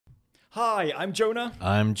Hi, I'm Jonah.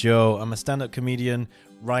 I'm Joe. I'm a stand-up comedian,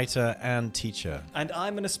 writer, and teacher. And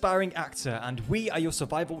I'm an aspiring actor, and we are your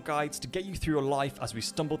survival guides to get you through your life as we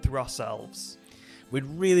stumble through ourselves. We'd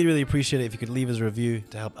really appreciate it if you could leave us a review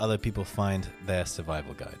to help other people find their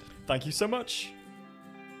survival guide. Thank you so much.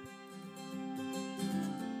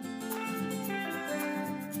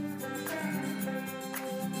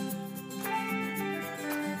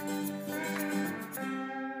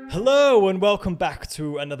 Hello and welcome back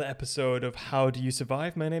to another episode of How Do You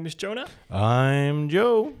Survive? My name is Jonah. I'm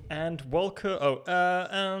Joe. And welcome...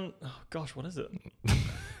 gosh, what is it?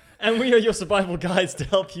 And we are your survival guides to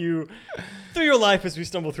help you through your life as we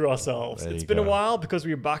stumble through ourselves. It's been a while because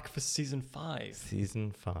we are back for season 5.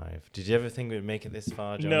 Season 5. Did you ever think we'd make it this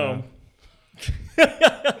far, Jonah? No.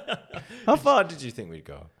 How far did you think we'd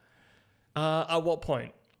go? At what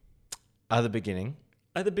point? At the beginning.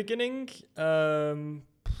 At the beginning,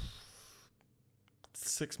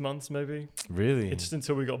 6 months maybe. Really? It's just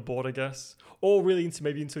until we got bored, I guess. Or really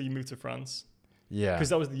until you moved to France. Yeah. Because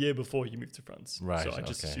that was the year before you moved to France. Right. So I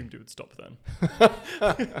just okay. assumed it would stop then.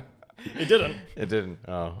 It didn't. It didn't.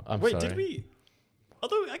 Oh, I'm Wait, sorry. did we?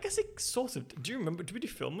 Although I guess it sort of. Do you remember? Did we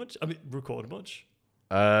film much? I mean, record much?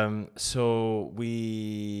 So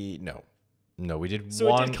we we did so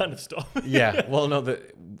one. It did kind of stop. Yeah. Well, no,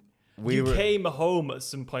 you came home at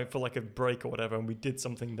some point for like a break or whatever, and we did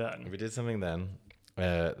something then. We did something then.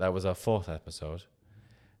 That was our 4th episode.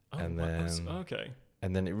 Oh, and then okay.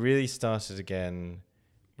 And then it really started again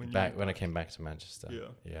when I came back to Manchester. Yeah.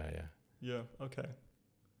 Yeah. Okay.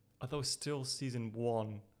 I thought it was still season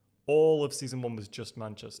 1. All of season 1 was just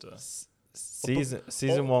Manchester.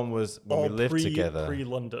 Season 1 was when we lived together.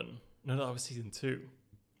 Pre-London. No, that was season 2.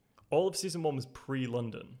 All of season 1 was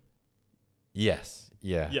pre-London. Yes.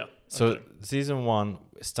 Yeah. Yeah. So okay. season 1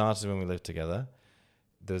 started when we lived together.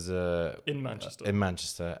 There's in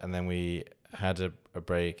Manchester. And then we had a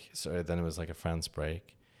break. So then it was like a France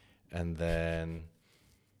break, and then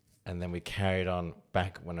we carried on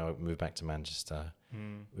back when I moved back to Manchester.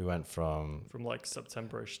 We went from like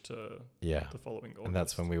September-ish to the following August. And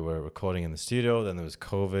that's when we were recording in the studio. Then there was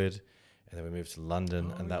COVID, and then we moved to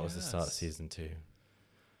London, and that was the start of season 2.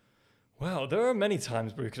 Wow, there are many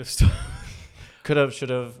times where we could have stopped. Could have,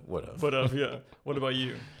 should have, would have. Would have, yeah. What about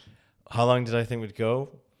you? How long did I think we'd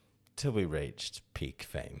go? Till we reached peak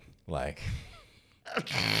fame. Like.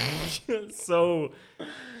 So,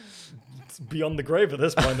 it's beyond the grave at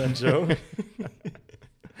this point then, Joe.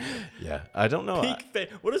 Yeah, I don't know. Peak fame.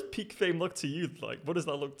 What does peak fame look to you like? What does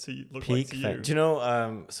that look like to you? Do you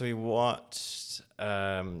know, so we watched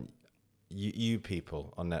You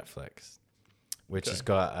People on Netflix, which has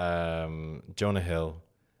got Jonah Hill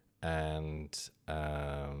and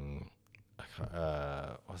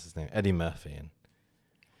what's his name? Eddie Murphy in.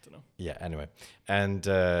 I don't know. Yeah, anyway. And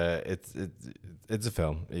it's a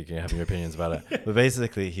film. You can have your opinions about it. But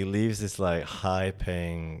basically, he leaves this like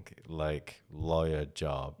high-paying like lawyer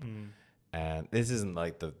job. And this isn't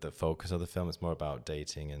like the focus of the film. It's more about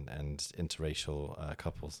dating and interracial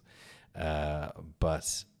couples.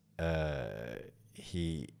 But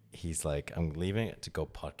he's like, I'm leaving it to go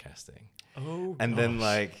podcasting. Oh, and then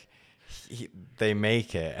like they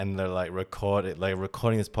make it, and they're like recording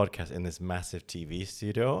this podcast in this massive TV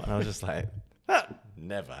studio, and I was just like, that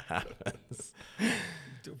never happens.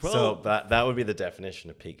 Well, so that would be the definition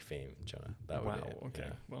of peak fame, Jonah. That would be it. Okay.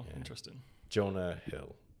 Yeah. Well, interesting. Jonah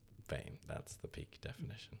Hill fame. That's the peak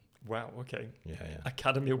definition. Wow. Okay. Yeah.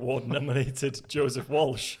 Academy Award nominated Joseph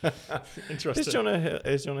Walsh. Interesting.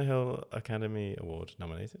 Is Jonah Hill Academy Award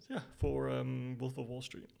nominated? Yeah, for Wolf of Wall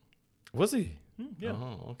Street. Was he? Yeah.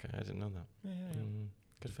 Oh, okay. I didn't know that. Yeah.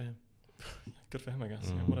 Good for him. Good for him, I guess.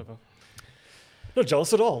 Yeah, whatever. Not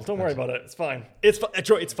jealous at all. Don't worry about it. It's fine. It's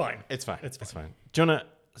fine. It's fine. Jonah,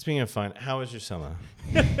 speaking of fine, how was your summer?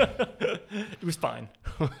 It was fine.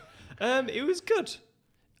 It was good.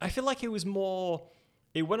 I feel like it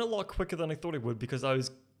went a lot quicker than I thought it would because I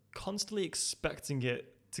was constantly expecting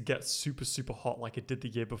it to get super, super hot like it did the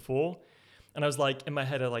year before. And I was like, in my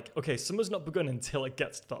head, okay, summer's not begun until it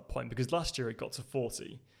gets to that point because last year it got to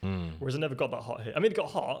 40, whereas it never got that hot here. I mean, it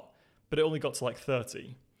got hot, but it only got to like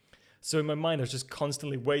 30. So in my mind, I was just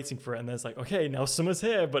constantly waiting for it. And then it's like, okay, now summer's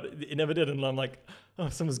here, but it never did. And I'm like, oh,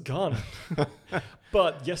 summer's gone.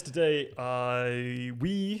 But yesterday,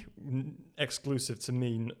 we, exclusive to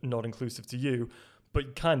me, not inclusive to you,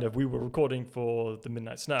 but kind of, we were recording for the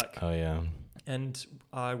Midnight Snack. Oh, yeah. And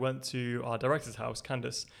I went to our director's house,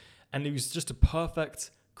 Candice, and it was just a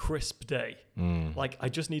perfect, crisp day. Like, I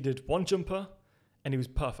just needed one jumper, and it was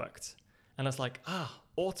perfect. And I was like,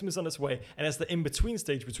 autumn is on its way. And it's the in-between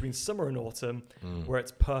stage between summer and autumn where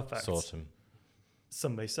it's perfect. Autumn.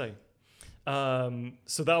 Some may say.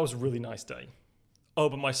 So that was a really nice day. Oh,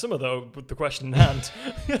 but my summer though, with the question in hand,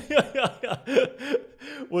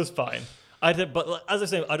 was fine. But like, as I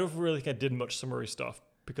say, I don't really think I did much summery stuff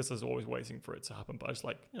because I was always waiting for it to happen. But I was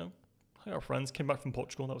like, hung out with friends, came back from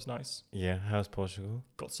Portugal, that was nice. Yeah, how's Portugal?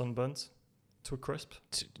 Got sunburnt to a crisp.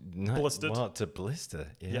 Blistered. What, to blister?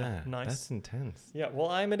 Yeah, nice. That's intense. Yeah, well,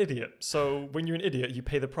 I'm an idiot. So when you're an idiot, you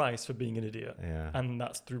pay the price for being an idiot. Yeah. And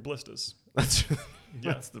that's through blisters.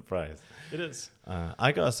 That's the price. It is.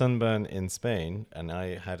 I got a sunburn in Spain, and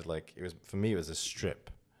I had for me it was a strip.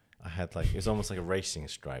 I had it was almost like a racing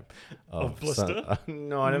stripe of blister.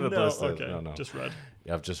 No, I never blistered. Okay. No, just red.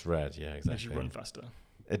 Yeah, I've just read. Yeah, exactly. Makes you run faster.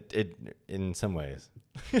 It in some ways.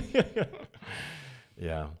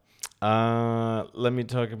 Yeah. Let me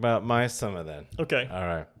talk about my summer then. Okay. All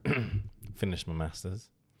right. Finished my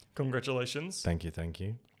masters. Congratulations. Thank you.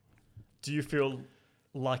 Do you feel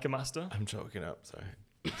like a master? I'm choking up. Sorry.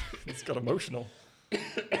 It's got emotional.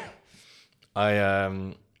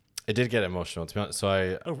 It did get emotional, to be honest.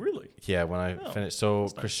 So Oh, really? Yeah, when I finished. So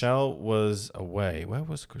nice. Chriselle was away. Where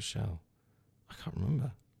was Chriselle? I can't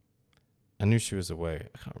remember. I knew she was away.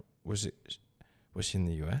 Was she in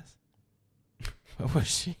the US? Where was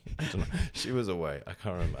she? I don't know. She was away. I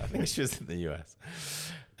can't remember. I think she was in the US.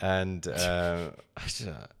 And I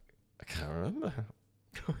can't remember.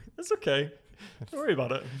 That's okay. Don't worry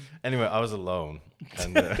about it. Anyway, I was alone.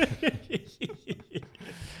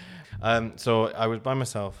 And so I was by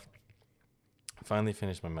myself. Finally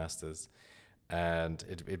finished my masters, and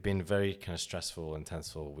it'd been a very kind of stressful,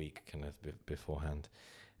 intenseful week kind of beforehand,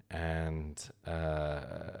 and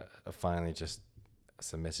I finally just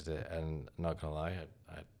submitted it, and not gonna lie,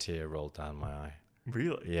 a tear rolled down my eye.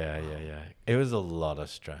 Really? Yeah. It was a lot of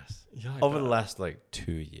stress over the last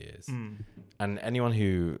 2 years, and anyone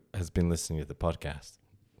who has been listening to the podcast,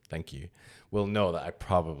 thank you, will know that I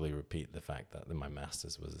probably repeat the fact that my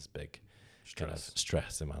masters was this big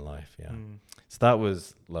stress in my life. Yeah. So that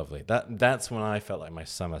was lovely. That's when I felt like my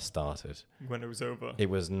summer started. When it was over. It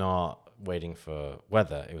was not waiting for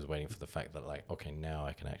weather. It was waiting for the fact that okay, now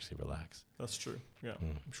I can actually relax. That's true. Yeah.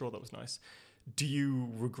 I'm sure that was nice. Do you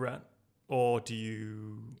regret, or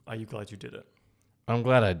are you glad you did it? I'm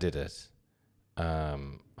glad I did it.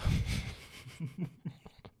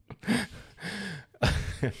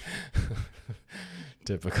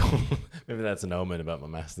 Typical. Maybe that's an omen about my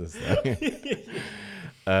masters.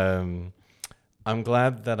 I'm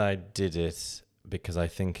glad that I did it because I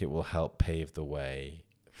think it will help pave the way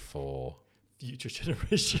for future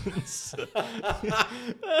generations.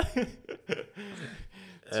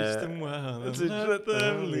 Teach them well and let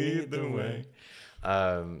them lead the way.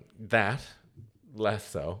 That, less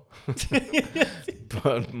so,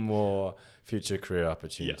 but more future career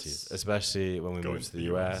opportunities, especially when we move to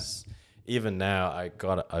the US. Even now, I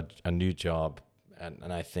got a new job,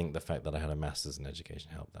 and I think the fact that I had a master's in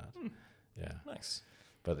education helped that. Yeah. Nice.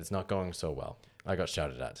 But it's not going so well. I got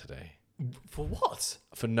shouted at today. For what?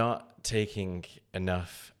 For not taking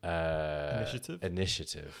enough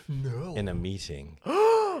initiative in a meeting.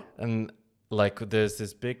 And there's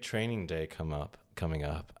this big training day coming up,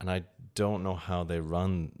 and I don't know how they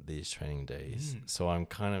run these training days. So I'm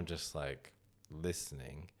kind of just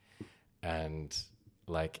listening, and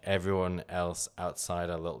everyone else outside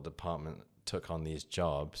our little department took on these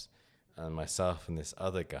jobs, and myself and this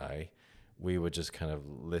other guy, we were just kind of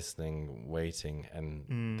listening, waiting,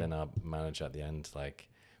 and then our manager at the end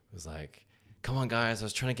was like, "Come on, guys, I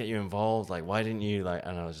was trying to get you involved. Why didn't you?"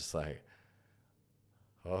 And I was just like,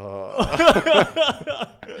 "Oh."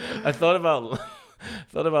 I thought about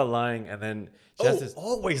lying, and then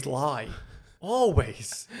always lie,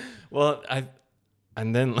 always. Well,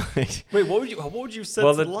 and then wait, what would you say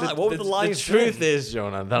to lie? What would the lie? The truth is,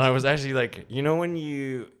 Jonah, that I was actually when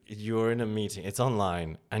you're in a meeting, it's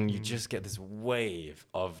online, and you just get this wave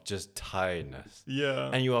of just tiredness. Yeah.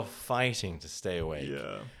 And you are fighting to stay awake.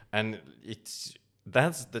 Yeah. And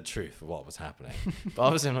that's the truth of what was happening. But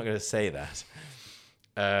obviously I'm not going to say that.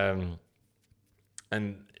 But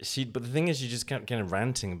the thing is, she just kept kind of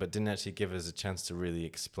ranting, but didn't actually give us a chance to really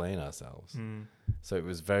explain ourselves. So it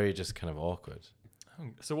was very just kind of awkward.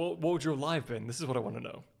 So what would your lie have been? This is what I want to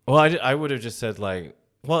know. Well, I would have just said in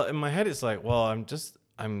my head it's this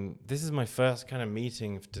is my first kind of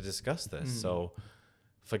meeting to discuss this. So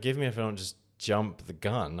forgive me if I don't just jump the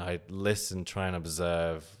gun. I listen, try and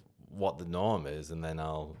observe what the norm is, and then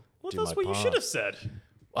I'll do my part. That's what you should have said.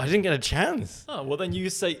 I didn't get a chance. Oh, well then you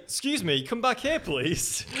say, "Excuse me, come back here,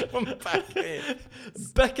 please." Come back here.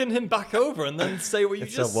 Beckon him back over and then say what you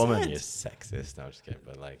just said. It's a woman, you're sexist. No, I'm just kidding,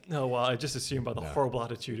 but No, well, I just assumed by the horrible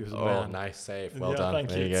attitude he was a man. Oh, nice save. Well done. Thank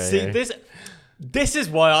there you. go, See, This is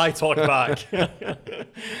why I talk back.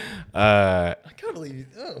 I can't believe you.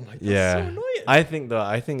 Oh my god, Yeah. so annoying. I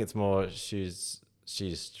think it's more she's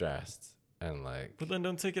stressed and like. But then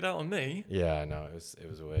don't take it out on me. Yeah, I know it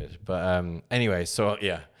was weird, but anyway, so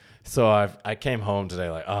I came home today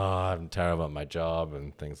like, oh, I'm terrible at my job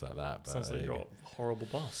and things like that. But, Sounds like you're a horrible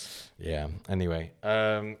boss. yeah. Anyway,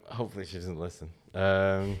 hopefully she doesn't listen.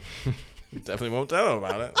 Definitely won't tell her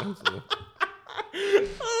about it.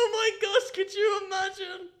 Oh my gosh, could you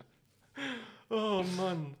imagine? Oh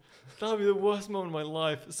man, that would be the worst moment of my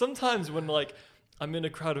life. Sometimes when like I'm in a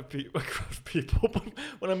crowd of people, but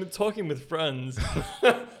when I'm talking with friends.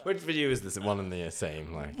 Which video is this one and the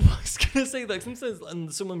same? Like, I was gonna say, like, sometimes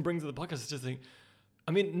and someone brings to the podcast, I just think.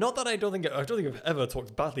 I mean, not that I don't think I've ever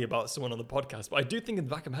talked badly about someone on the podcast, but I do think in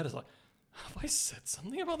the back of my head it's like, have I said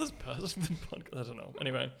something about this person in the podcast? I don't know.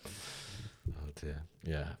 Anyway. oh dear.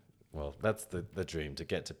 Yeah. Well, that's the dream, to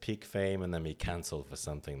get to peak fame and then be cancelled for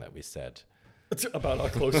something that we said. About our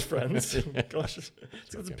close friends. Gosh,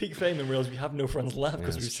 it's a peak fame and realize we have no friends left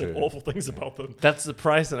because we've said awful things about them. That's the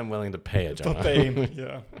price that I'm willing to pay, Jonah. For fame,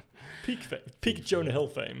 yeah. Peak fame. Peak Jonah Hill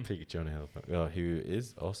fame. Peak Jonah Hill fame. Well, who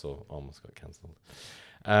is also almost got cancelled.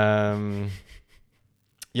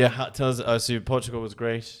 Yeah, tell us. So Portugal was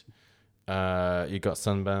great. You got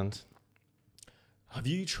sunburned. Have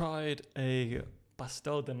you tried a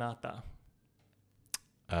pastel de nata?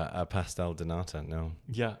 A pastel de nata, no.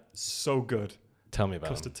 Yeah, so good. Tell me about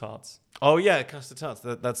Custard them. tarts. Oh yeah, custard tarts.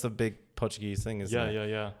 That's the big Portuguese thing, isn't it?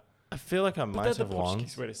 Yeah. I feel like I But might they're have the one.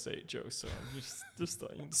 Portuguese way to say it, Joe. So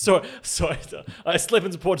sorry. I slip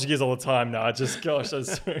into Portuguese all the time now. I just got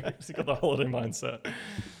the holiday mindset.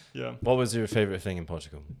 Yeah. What was your favorite thing in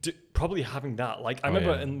Portugal? Probably having that. Like I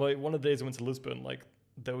remember in one of the days I went to Lisbon, like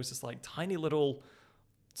there was this like tiny little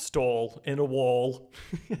stall in a wall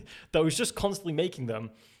that was just constantly making them,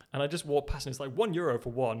 and I just walked past and it's like €1 for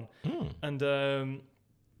one. And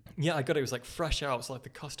I got it. It was like fresh out, so like the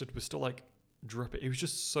custard was still like dripping. It was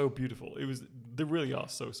just so beautiful. They really are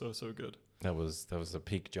so good. That was a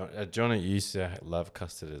peak. Jonah, you used to love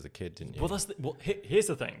custard as a kid, didn't you? Well, here's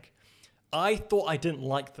the thing. I thought I didn't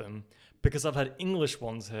like them because I've had English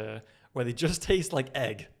ones here where they just taste like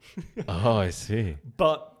egg. Oh, I see.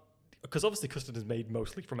 But because obviously custard is made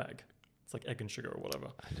mostly from egg. It's like egg and sugar or whatever.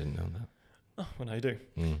 I didn't know that. Oh, well, now you do.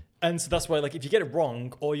 And so that's why, like, if you get it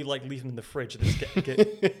wrong or you like leave them in the fridge, they just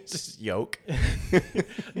get just yolk.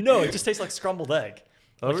 No, it just tastes like scrambled egg.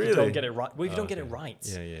 Oh, like really? If you don't get it right. Well, if you don't get it right.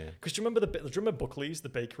 Yeah. Because do you remember Buckley's, the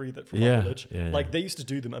bakery that from our village? Yeah. Like they used to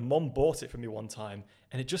do them, and Mom bought it for me one time,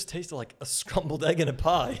 and it just tasted like a scrambled egg in a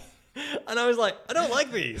pie. And I was like, I don't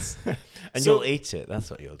like these. And you'll eat it. That's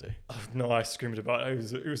what you'll do. Oh, no, I screamed about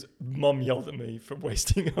it. It was Mom yelled at me for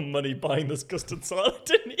wasting her money buying this custard salad I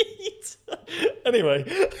didn't eat. Anyway,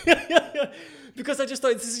 because I just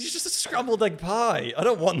thought this is just a scrambled egg pie. I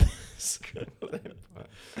don't want this.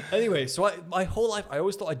 Anyway, so my whole life I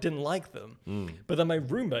always thought I didn't like them. But then my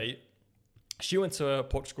roommate, she went to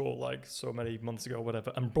Portugal like so many months ago or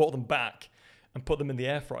whatever and brought them back and put them in the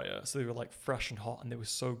air fryer, so they were like fresh and hot, and they were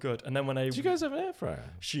so good. And then when Do you guys have an air fryer?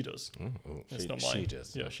 She does. It's not She mine.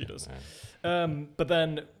 does. Yeah, she does. Yeah. But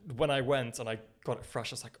then when I went and I got it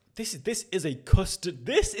fresh, I was like, this is a custard.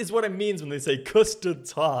 This is what it means when they say custard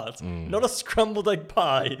tart, not a scrambled egg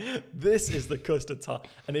pie. This is the custard tart,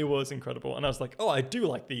 and it was incredible. And I was like, oh, I do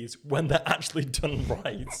like these when they're actually done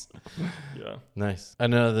right. Yeah. Nice.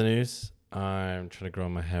 And in other news, I'm trying to grow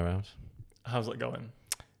my hair out. How's that going?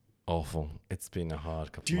 Awful. It's been a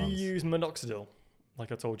hard couple Do you months. use minoxidil,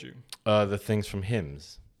 like I told you? The things from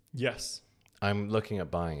Hims. Yes. I'm looking at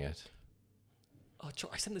buying it. Oh, Joe,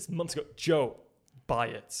 I said this months ago. Joe, buy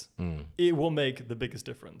it. It will make the biggest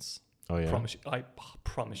difference. Oh yeah. I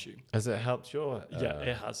promise you. Has it helped your? Yeah,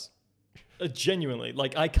 it has. Genuinely,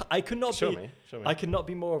 like I could not Show be. me. I could not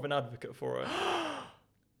be more of an advocate for it.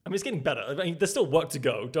 I mean, it's getting better. I mean, there's still work to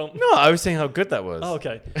go. Don't. No, I was saying how good that was. Oh,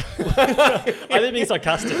 okay. I didn't mean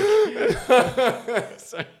sarcastic.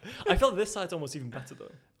 Sorry. I feel like this side's almost even better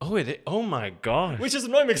though. Oh, it is. Oh my gosh. Which is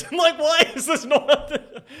annoying because I'm like, why is this not?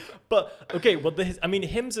 But okay, well,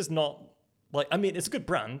 Hims is not like. I mean, it's a good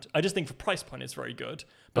brand. I just think for price point, it's very good.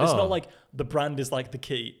 But it's not like the brand is like the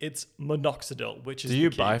key. It's minoxidil, which is. Do you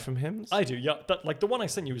the key. buy from Hims? I do. Yeah, like the one I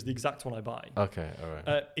sent you is the exact one I buy. Okay, all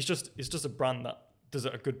right. It's just a brand that does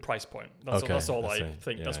it at a good price point. That's all I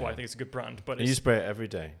think. Yeah, that's why I think it's a good brand. But and you spray it every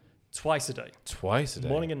day? Twice a day. Twice a day?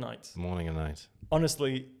 Morning and night. Morning and night.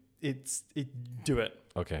 Honestly, do it.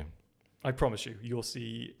 Okay. I promise you, you'll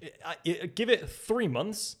see. Give it 3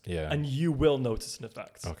 months, and you will notice an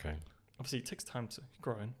effect. Okay. Obviously, it takes time to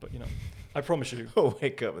grow in, but I promise you. I'll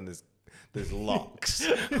wake up and there's There's locks.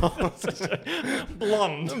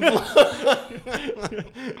 Blonde.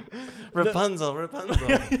 Rapunzel.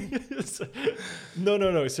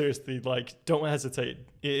 No. Seriously, like, don't hesitate.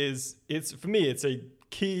 It's for me. It's a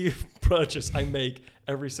key purchase I make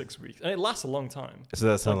every 6 weeks, and it lasts a long time. So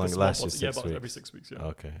that's how long the it small lasts you bottles- 6 about weeks? every 6 weeks. Yeah.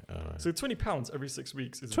 Okay, all right. So £20 every 6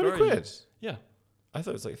 weeks is 20 very, quid? Yeah. I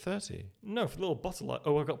thought it was like 30. No, for the little bottle.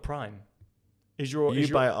 I've got Prime. Is your You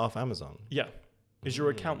buy it off Amazon? Yeah. Is your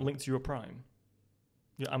account linked to your Prime?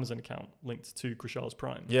 Your Amazon account linked to Krishal's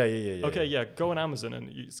Prime? Yeah. Okay, yeah. Go on Amazon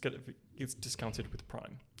and it's discounted with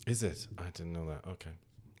Prime. Is it? I didn't know that. Okay.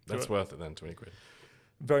 That's it. worth it then, 20 quid.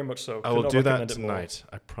 Very much so. I will Could do not that recommend it more. tonight.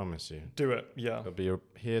 I promise you. Do it, yeah. I'll be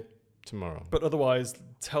here tomorrow. But otherwise,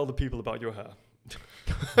 tell the people about your hair.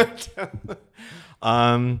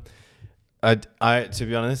 I to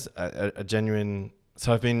be honest, a genuine.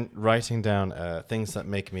 So I've been writing down things that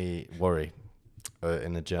make me worry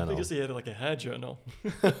in a I journal. think you had like a hair journal.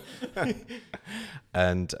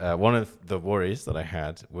 And one of the worries that I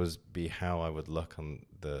had was how I would look on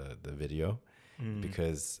the video,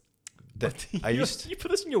 because You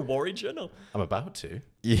put this in your worry journal. I'm about to.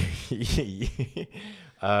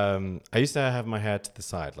 I used to have my hair to the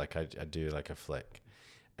side, like I do like a flick.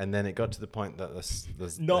 And then it got to the point that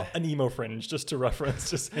there's Not an emo fringe, just to reference.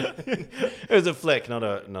 Just it was a flick, not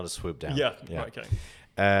a swoop down. yeah. Right, okay.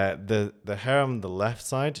 The hair on the left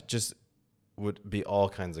side just would be all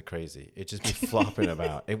kinds of crazy. It'd just be flopping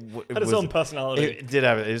about. It Had its own personality. It did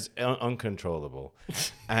have it. It was uncontrollable,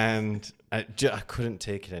 and I couldn't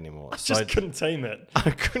take it anymore. I couldn't tame it. I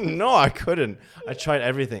couldn't. No, I couldn't. I tried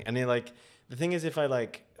everything, and the thing is, if I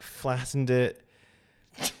flattened it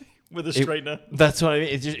With a straightener. that's what I mean.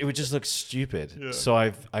 It would just look stupid. Yeah. So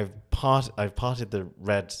I've parted the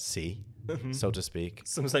Red Sea, so to speak.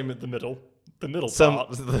 Some same with the middle. The middle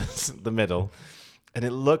part. The middle, and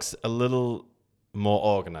it looks a little more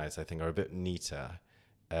organized, I think, or a bit neater.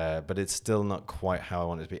 But it's still not quite how I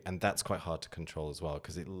want it to be, and that's quite hard to control as well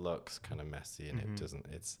because it looks kind of messy and it doesn't.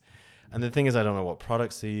 And the thing is, I don't know what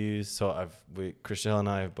products they use. So Chriselle and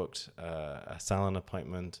I have booked a salon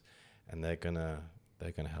appointment, and they're gonna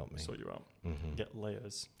help me. Sort you out. Get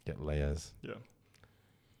layers. Yeah.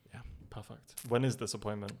 Perfect. When is this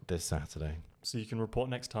appointment? This Saturday. So you can report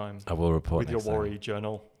next time. I will report with next your worry time.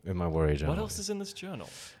 journal. In my worry journal. What else is in this journal?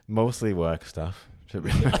 Mostly work stuff. To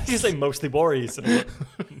be I honest. think you say mostly worries.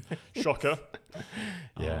 Shocker.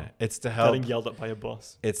 Yeah, it's to help. Getting yelled at by a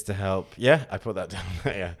boss. It's to help. Yeah, I put that down.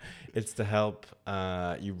 Yeah, it's to help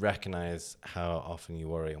you recognize how often you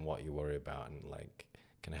worry and what you worry about, and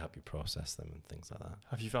can it help you process them and things like that.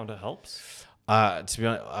 Have you found it helps? To be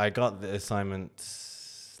honest, I got the assignment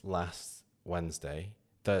last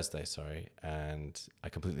Thursday, and I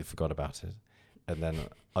completely forgot about it. And then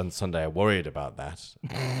on Sunday, I worried about that.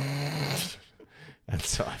 And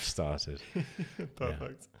so I've started.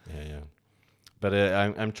 Perfect. Yeah. But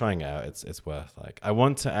I'm trying it out. It's worth I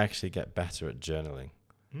want to actually get better at journaling.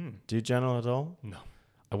 Do you journal at all? No.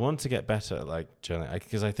 I want to get better at journaling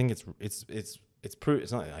because I think it's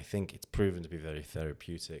proven to be very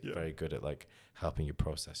therapeutic, very good at helping you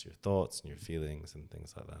process your thoughts and your feelings and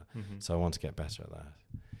things like that. So I want to get better at that.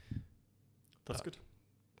 That's good.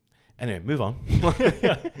 Anyway, move on.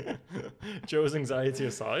 Joe's anxiety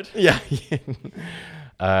aside. Yeah.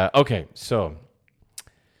 Okay, so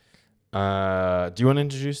do you want to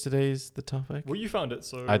introduce the topic? Well, you found it,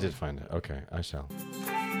 so... I did find it. Okay, I shall.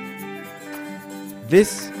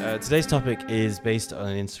 Today's topic is based on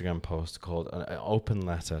an Instagram post called an open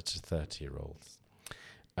letter to 30-year-olds.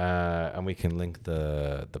 And we can link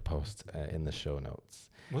the post in the show notes.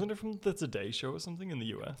 Wasn't it from the Today Show or something in the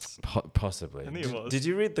US? Possibly. I think it was. Did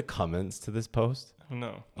you read the comments to this post?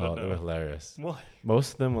 No. Oh, they were hilarious. Why?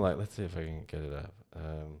 Most of them were let's see if I can get it up.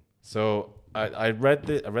 So I read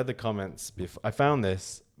the comments before. I found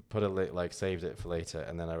this, put it saved it for later,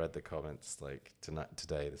 and then I read the comments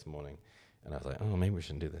today, this morning, and I was like, oh, maybe we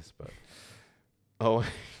shouldn't do this, but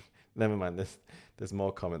never mind. There's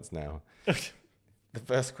more comments now. The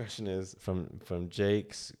first question is from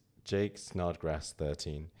Jake Snodgrass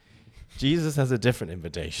 13. Jesus has a different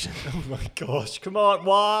invitation. Oh my gosh, come on,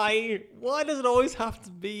 why? Why does it always have to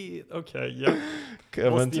be? Okay, yeah.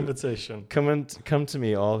 What's the invitation? Come to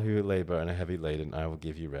me, all who labor and are heavy laden, I will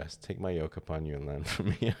give you rest. Take my yoke upon you and learn from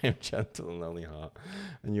me. I am gentle and lowly heart,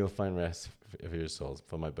 and you'll find rest for your souls.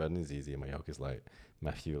 For my burden is easy and my yoke is light.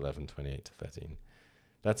 Matthew 11:28-13.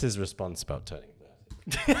 That's his response about turning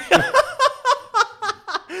 30.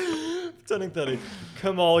 Turning 30.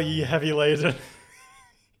 Come all ye heavy laden.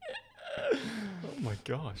 Oh my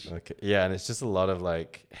gosh. Okay. Yeah, and it's just a lot of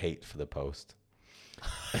hate for the post.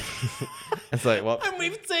 It's like, what? And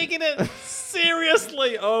we've taken it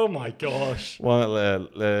seriously. Oh my gosh. Well,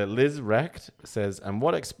 Liz Recht says, and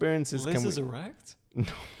what experiences Liz can is we... erect? No.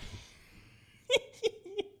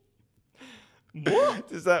 What?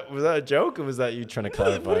 Was that a joke, or was that you trying to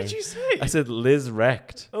clarify? What did you say? I said Liz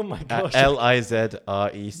Recht. Oh my gosh.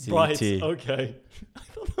 Lizrect. Right, okay. I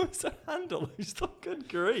thought that was a handle. I just thought, good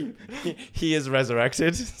grief. He is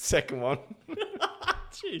resurrected. Second one.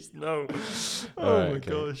 Jeez, no. Oh my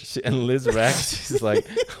Okay. gosh. And Liz Recht is like,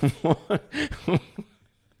 what?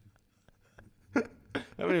 I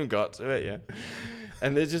haven't even got to it yet.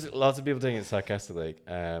 And there's just lots of people doing it sarcastically.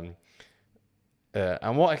 And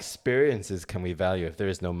what experiences can we value if there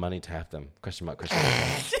is no money to have them? Question mark.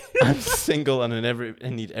 I'm single and I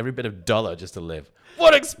need every bit of dollar just to live.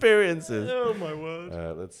 What experiences? Oh my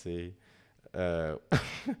word. Let's see.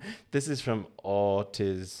 This is from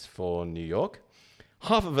Ortiz for New York.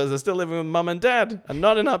 Half of us are still living with mum and dad, and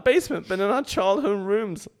not in our basement, but in our childhood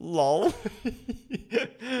rooms. Lol.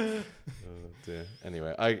 Dear.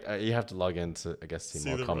 Anyway, you have to log in to, I guess, see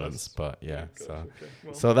more comments. Rest. But yeah, Gosh, so okay.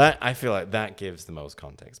 Well. so that, I feel like that gives the most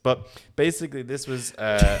context. But basically, this was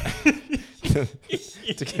to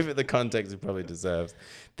give it the context it probably deserves.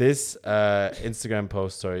 This Instagram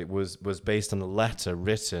post, was based on a letter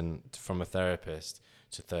written from a therapist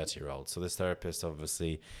to 30-year-olds. So this therapist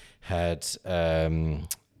obviously had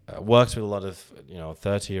worked with a lot of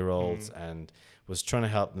 30-year-olds and was trying to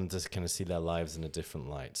help them to kind of see their lives in a different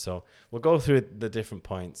light. So we'll go through the different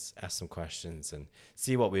points, ask some questions, and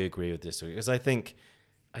see what we agree with this week. Because I think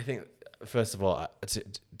first of all,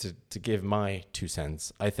 to give my 2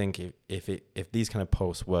 cents, I think if these kind of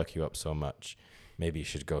posts work you up so much, maybe you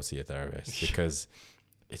should go see a therapist, because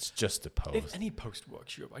it's just a post. If any post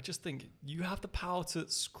works you up, I just think you have the power to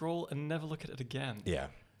scroll and never look at it again. Yeah.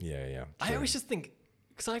 I always just think,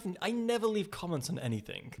 because I never leave comments on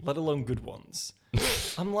anything, let alone good ones.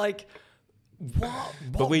 I'm like, what?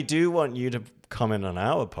 But we do want you to comment on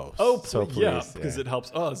our post. Oh, so please, yeah, because it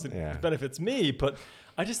helps us. It benefits me. But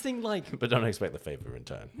I just think, like... But don't expect the favor in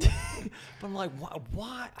return. But I'm like,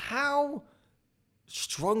 why? How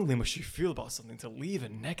strongly must you feel about something to leave a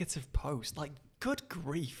negative post? Like, good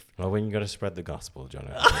grief. Well, when you got to spread the gospel, John.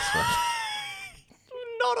 Not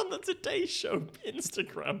on the Today Show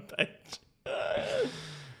Instagram page. Oh,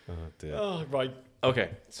 dear. Oh, right.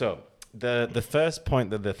 Okay, so the first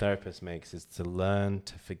point that the therapist makes is to learn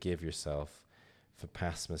to forgive yourself for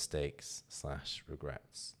past mistakes /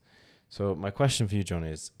 regrets. So my question for you, John,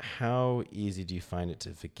 is how easy do you find it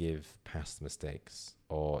to forgive past mistakes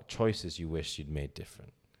or choices you wish you'd made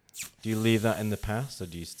different? Do you leave that in the past, or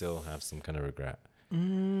do you still have some kind of regret?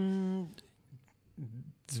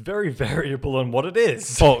 It's very variable on what it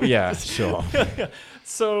is. Oh, yeah, sure.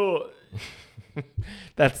 So...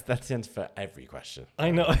 That's the answer for every question.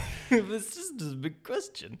 I know. This is just a big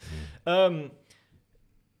question.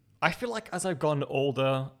 I feel like as I've gotten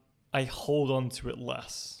older, I hold on to it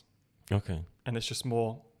less. Okay. And it's just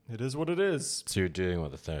more, it is what it is. So you're doing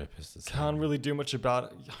what the therapist is saying. Can't really do much about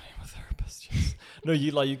it. Yeah, I'm a therapist, yes. No,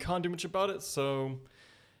 you can't do much about it. So,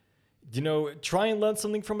 try and learn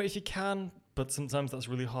something from it if you can. But sometimes that's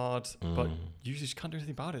really hard. But usually you just can't do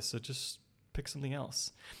anything about it. So just pick something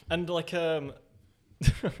else. And like, I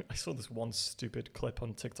saw this one stupid clip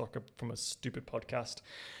on TikTok from a stupid podcast,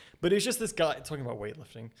 but it was just this guy talking about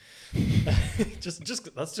weightlifting. just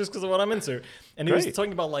that's just because of what I'm into. And he was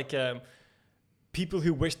talking about like people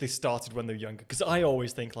who wish they started when they're younger. Because I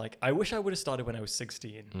always think like, I wish I would have started when I was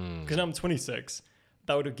 16. Because now I'm 26.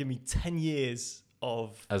 That would have given me 10 years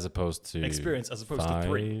of as opposed to experience, as opposed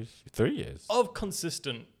to 3 years of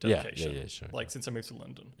consistent dedication. Yeah, sure. Like since I moved to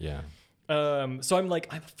London. Yeah. So I'm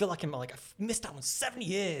like, I feel like I've missed out on 7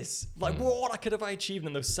 years. Like, what could have I achieved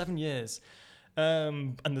in those 7 years?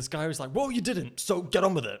 And this guy was like, well, you didn't, so get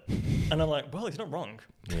on with it. And I'm like, well, he's not wrong.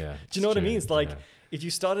 Yeah. Do you know what I mean? It's like, if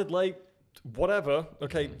you started late, whatever,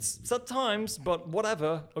 okay, sometimes, but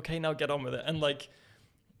whatever, okay, now get on with it. And like,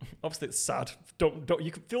 obviously it's sad. Don't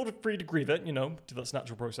you can feel free to grieve it, do that's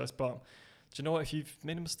natural process. But do you know what? If you've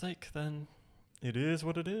made a mistake, then it is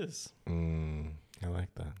what it is. I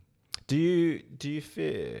like that. Do you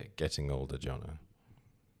fear getting older, Jono?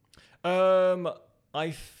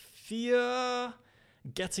 I fear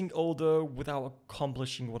getting older without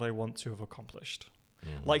accomplishing what I want to have accomplished.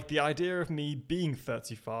 Like the idea of me being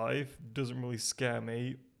 35 doesn't really scare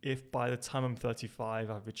me if by the time I'm 35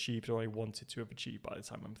 I've achieved what I wanted to have achieved by the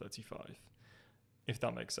time I'm 35. If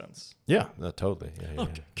that makes sense. Yeah, no, totally. Yeah,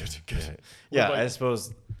 okay, good. Yeah, I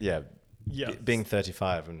suppose, being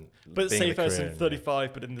 35 and but being say if I was career,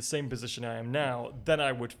 35 but in the same position I am now, then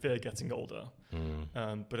I would fear getting older.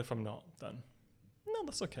 But if I'm not, then no, no,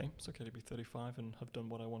 that's okay. It's okay to be 35 and have done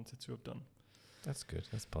what I wanted to have done. That's good.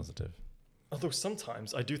 That's positive. Although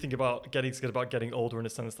sometimes I do think about getting older in a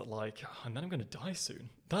sense that like, and then I'm going to die soon.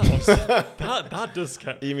 That honestly, that does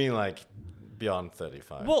get. You mean like beyond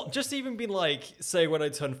 35? Well, just even being like, say when I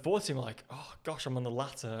turn 40, I'm like, oh gosh, I'm on the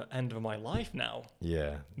latter end of my life now.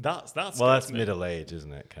 Yeah. That's Well, that's middle age,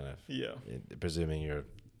 isn't it? Kind of. Yeah. Presuming you're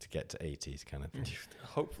to get to 80s kind of thing.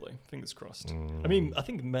 Hopefully, fingers crossed. I mean, I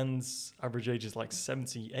think men's average age is like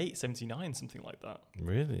 78, 79, something like that.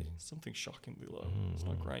 Really? Something shockingly low. It's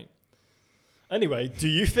not great. Anyway, do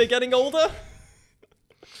you fear getting older?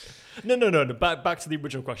 No. Back to the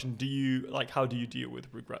original question. Do you how do you deal with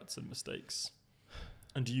regrets and mistakes?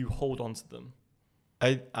 And do you hold on to them?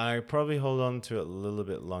 I probably hold on to it a little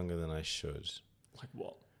bit longer than I should. Like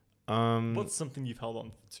what? What's something you've held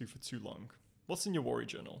on to for too long? What's in your worry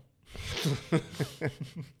journal?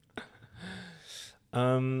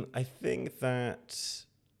 I think that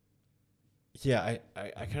I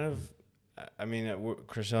kind of I mean,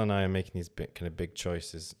 Chriselle and I are making these big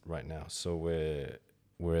choices right now. So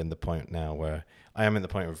we're in the point now where I am in the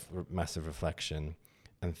point of massive reflection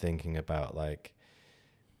and thinking about like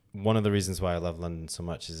one of the reasons why I love London so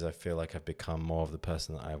much is I feel like I've become more of the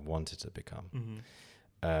person that I wanted to become. Mm-hmm.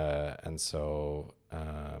 And so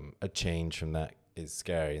a change from that is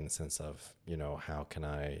scary in the sense of, you know, how can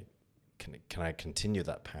I continue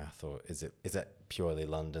that path, or is it purely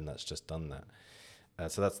London that's just done that?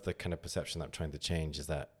 So that's the kind of perception that I'm trying to change, is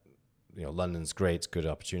that, you know, London's great, it's good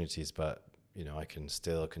opportunities, but, you know, I can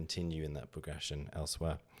still continue in that progression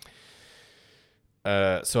elsewhere.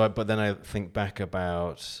 But then I think back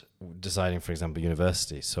about deciding, for example,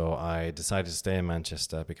 university. So I decided to stay in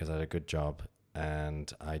Manchester because I had a good job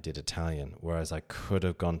and I did Italian, whereas I could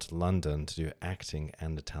have gone to London to do acting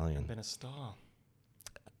and Italian. Been a star.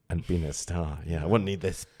 And been a star, yeah. I wouldn't need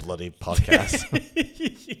this bloody podcast.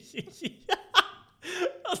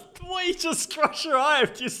 The way you just scratch your eye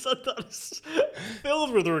after you said that is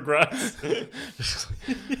filled with regrets. What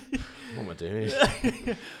am I doing?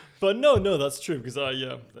 But no, that's true, because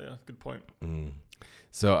good point.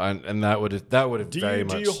 So and that would have very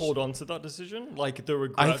much. Do you hold on to that decision, like the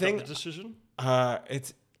regret of the decision?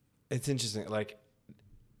 It's interesting. Like,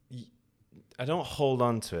 I don't hold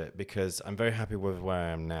on to it because I'm very happy with where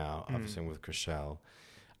I am now. Obviously, with Chriselle.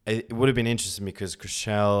 It would have been interesting because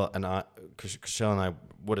Chriselle and I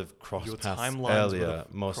would have crossed paths earlier,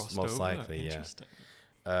 most likely, yeah.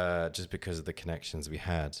 Just because of the connections we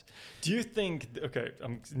had. Do you think? Okay, I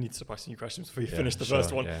need to stop asking you questions before you finish the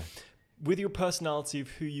first one. Yeah. With your personality of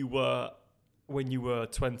who you were when you were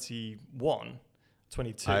 21,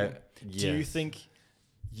 22, yes. Do you think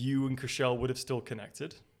you and Chriselle would have still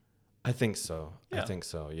connected? I think so. Yeah. I think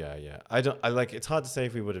so. Yeah. It's hard to say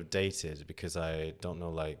if we would have dated because I don't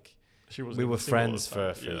know, like, we were friends for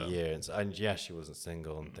a year and she wasn't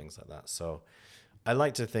single and things like that. So I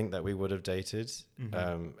like to think that we would have dated.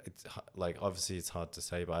 It's like, obviously it's hard to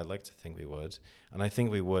say, but I'd like to think we would. And I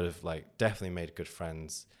think we would have like definitely made good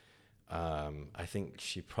friends. I think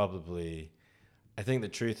the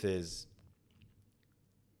truth is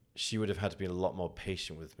she would have had to be a lot more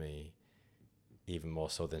patient with me, even more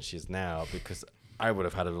so than she is now, because I would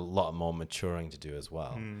have had a lot more maturing to do as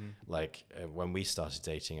well. Like when we started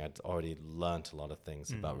dating, I'd already learned a lot of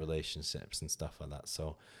things about relationships and stuff like that.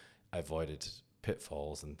 So I avoided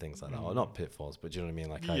pitfalls and things like that. Or not pitfalls, but do you know what I mean?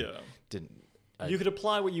 Like I didn't. You could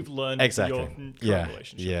apply what you've learned exactly. to your current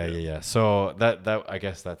relationship. Yeah. So that I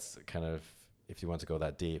guess that's kind of, if you want to go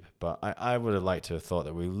that deep. But I would have liked to have thought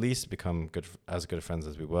that we at least become as good friends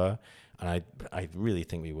as we were. And I really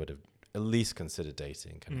think we would have at least considered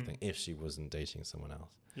dating kind of thing if she wasn't dating someone else.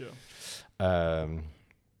 Yeah.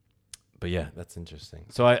 But yeah, that's interesting.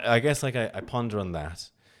 So I guess like I ponder on that.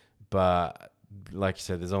 But like you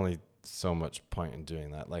said, there's only so much point in doing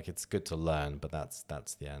that. Like, it's good to learn, but that's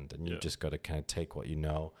the end, and you just got to kind of take what you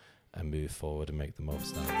know and move forward and make the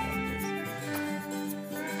most out of what it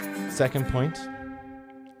is. Second point,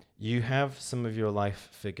 you have some of your life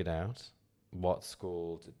figured out. What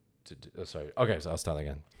school to do? Oh, sorry. Okay, so I'll start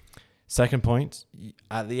again. Second point,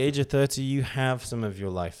 at the age of 30, you have some of your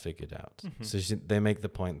life figured out. So they make the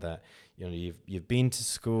point that, you know, you've been to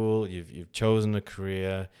school, you've chosen a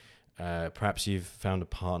career. Perhaps you've found a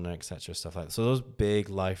partner, etc., stuff like that. So those big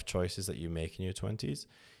life choices that you make in your 20s,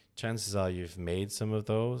 chances are you've made some of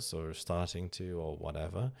those, or starting to, or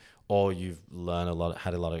whatever, or you've had a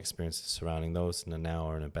lot of experiences surrounding those, and are now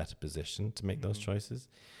in a better position to make those choices.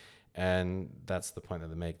 And that's the point that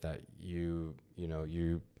they make, that you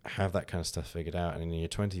have that kind of stuff figured out, and in your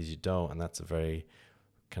 20s you don't, and that's a very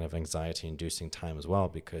kind of anxiety-inducing time as well,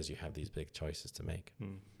 because you have these big choices to make.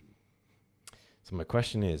 So my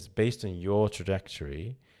question is, based on your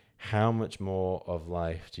trajectory, how much more of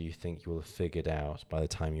life do you think you will have figured out by the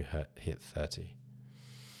time you hit 30?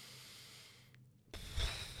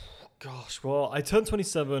 Gosh, well, I turned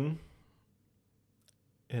 27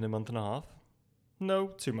 in a month and a half. No,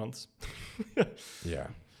 2 months. Yeah.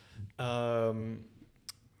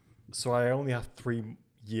 So I only have 3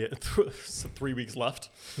 weeks left.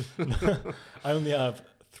 I only have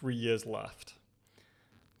 3 years left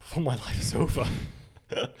before my life is over.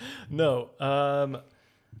 No.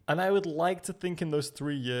 And I would like to think in those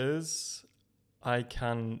 3 years, I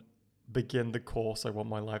can begin the course I want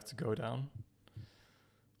my life to go down.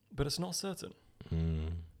 But it's not certain.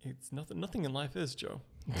 It's nothing in life is, Joe.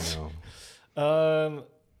 No.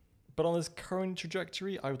 But on this current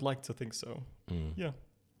trajectory, I would like to think so. Yeah.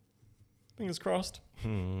 Fingers crossed.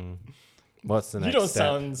 What's the next You don't step?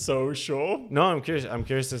 sound so sure. No, I'm curious. I'm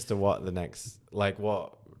curious as to what the next,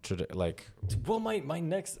 Well, my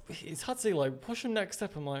next, it's hard to say, like, what's your next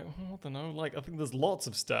step? I'm like, I don't know. Like, I think there's lots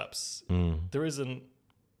of steps. There isn't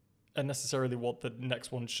necessarily what the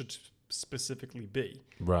next one should specifically be.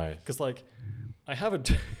 Right. Because, like, I have a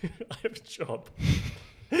job.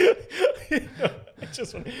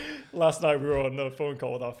 Last night we were on a phone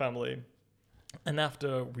call with our family. And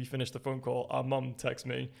after we finished the phone call, our mum texts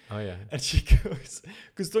me. Oh, yeah. And she goes,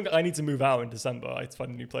 because I need to move out in December. I have to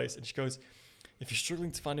find a new place. And she goes, if you're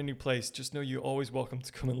struggling to find a new place, just know you're always welcome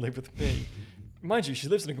to come and live with me. Mind you, she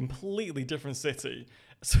lives in a completely different city.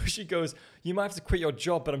 So she goes, you might have to quit your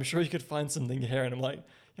job, but I'm sure you could find something here. And I'm like,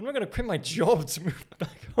 I'm not going to quit my job to move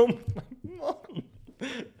back home with my mum.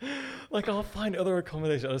 Like, I'll find other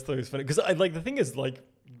accommodation. I just thought it was funny. Because the thing is, like,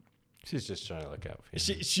 she's just trying to look out for you.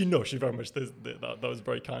 She very much, that was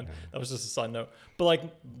very kind. Yeah. That was just a side note. But, like,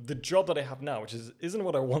 the job that I have now, which isn't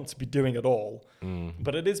what I want to be doing at all,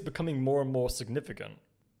 but it is becoming more and more significant,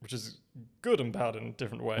 which is good and bad in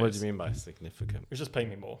different ways. What do you mean by significant? It's just paying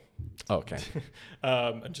me more. Okay.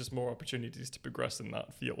 And just more opportunities to progress in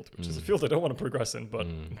that field, which is a field I don't want to progress in, but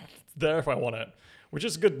it's there if I want it, which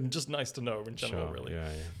is good and just nice to know in general, really.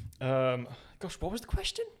 Yeah. Gosh, what was the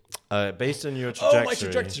question? Based on your trajectory. Oh, my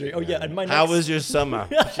trajectory. Oh, yeah. And my How was your summer?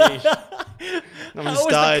 Jeez. How was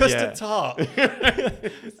the custard tart?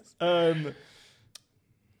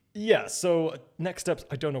 Yeah, so next steps,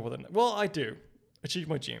 I don't know what well, I do. Achieve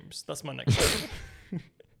my dreams. That's my next step.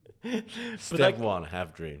 Step 1,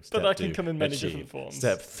 have dreams. But Step that 2, can come in many achieve. different forms.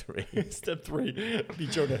 Step 3. Step 3, be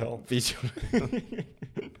Jonah Hill. Be Jonah.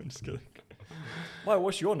 I'm just kidding. Why,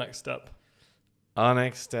 what's your next step? Our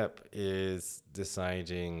next step is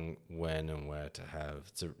deciding when and where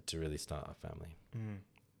to really start our family.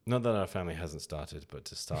 Not that our family hasn't started, but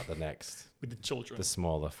to start the next. With the children. The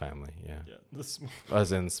smaller family, yeah.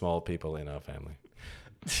 As in small people in our family.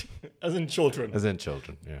 As in children. As in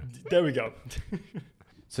children, yeah. There we go.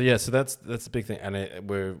 So that's a big thing, and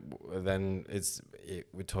we're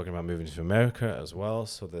talking about moving to America as well.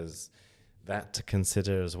 So there's that to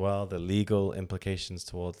consider as well, the legal implications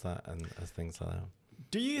towards that and things like that.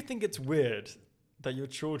 Do you think it's weird that your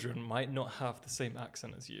children might not have the same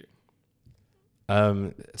accent as you?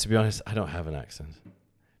 To be honest, I don't have an accent.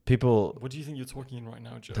 People. What do you think you're talking in right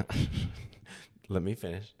now, Joe? Let me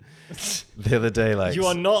finish. The other day, you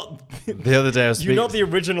are not. The other day, I was speaking. You're not the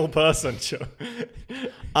original person, Joe.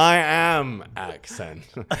 I am accent.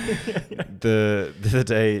 The other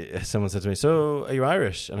day, someone said to me, "So, are you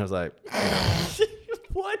Irish?" And I was like,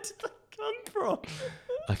 "Where did that come from?"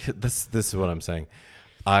 This is what I'm saying.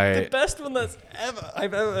 The best one I've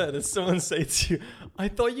ever heard is someone say to you, "I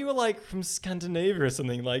thought you were like from Scandinavia or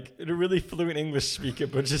something, like a really fluent English speaker,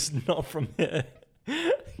 but just not from here."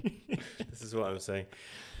 This is what I'm saying.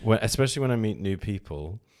 Especially when I meet new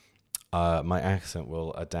people, my accent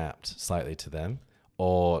will adapt slightly to them,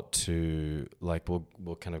 or to like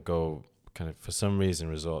we'll kind of go for some reason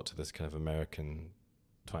resort to this kind of American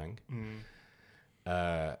twang,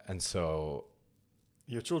 and so.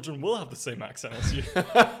 Your children will have the same accent as you.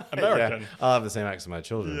 American. Yeah, I'll have the same accent as my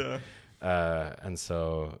children. Yeah. And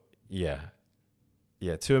so, yeah.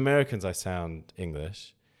 To Americans, I sound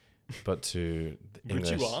English, but to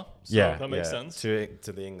English... Which you are, so that makes sense. To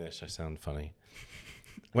the English, I sound funny.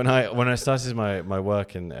 When I started my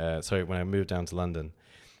work when I moved down to London,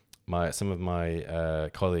 some of my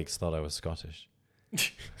colleagues thought I was Scottish.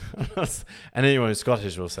 And anyone who's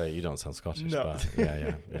Scottish will say, you don't sound Scottish. No. But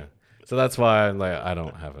yeah. So that's why I'm like, I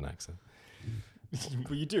don't have an accent.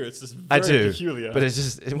 Well, you do. It's just very peculiar. But it's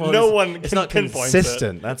just it's not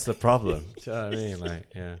consistent. That's the problem. Do you know what I mean? Like,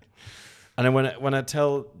 yeah. And then when I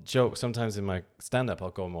tell jokes, sometimes in my stand-up, I'll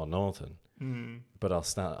go more northern. But I'll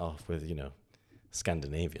start off with,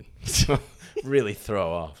 Scandinavian. So really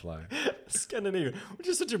throw off. Like Scandinavian, which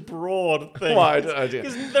is such a broad thing. Well, I don't-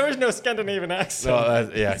 Because there is no Scandinavian accent.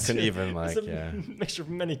 No, yeah, I It's couldn't a- even it's like, a yeah. mixture of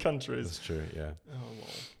many countries. That's true, yeah. Oh,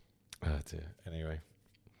 well. Oh dear. Anyway,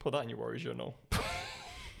 Put that in your worry journal.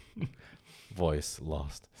 voice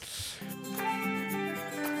lost.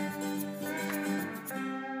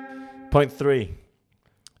 Point 3.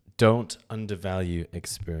 Don't undervalue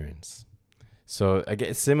experience. So I get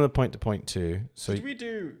a similar point to point 2. So Did we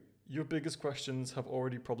do your biggest questions have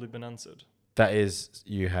already probably been answered? that is,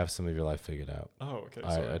 you have some of your life figured out. Oh, okay.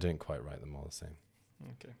 Sorry. I didn't quite write them all the same.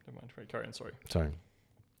 Okay, never mind. Right, carry on. Sorry. Sorry.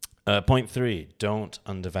 Point 3, don't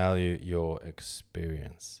undervalue your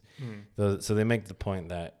experience. So they make the point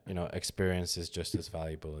that, experience is just as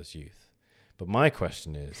valuable as youth. But my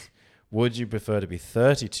question is, would you prefer to be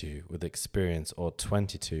 32 with experience or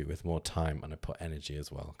 22 with more time? And I put energy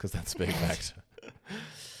as well, because that's a big factor.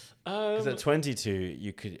 Because at 22,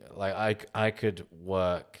 you could, like, I could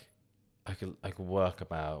work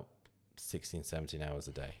about 16, 17 hours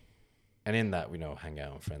a day. And in that, hang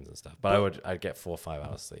out with friends and stuff. But I'd get 4 or 5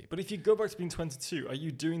 hours sleep. But if you go back to being 22, are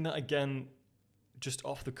you doing that again just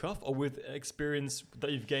off the cuff or with experience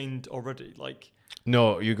that you've gained already? Like,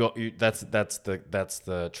 No, that's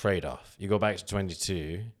the trade-off. You go back to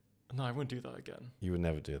 22, no, I wouldn't do that again. you would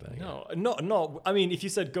never do that again. No. I mean, if you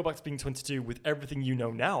said go back to being 22 with everything you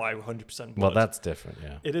know now, I 100% would. Well, that's different,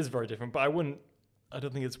 yeah. It is very different, but I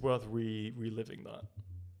don't think it's worth reliving that.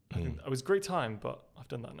 I think it was a great time, but I've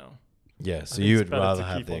done that now. Yeah, so think you it's would better rather to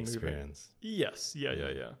have keep the on moving. experience. Yes, yeah.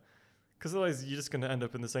 Because otherwise you're just going to end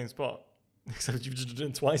up in the same spot. Except you've just done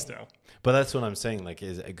it twice now. But that's what I'm saying. Like,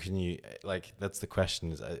 that's the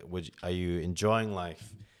question: is are you enjoying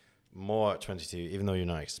life more at 22, even though you're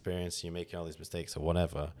not experienced, you're making all these mistakes or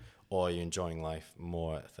whatever, or are you enjoying life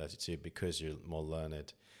more at 32 because you're more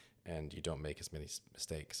learned and you don't make as many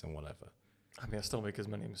mistakes and whatever? I mean, I still make as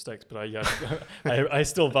many mistakes, but I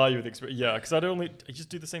still value the experience. Yeah, because I just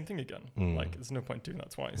do the same thing again. Like, there's no point doing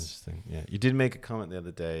that twice. Interesting. Yeah, you did make a comment the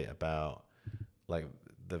other day about like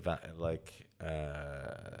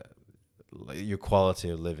your quality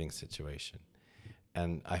of living situation,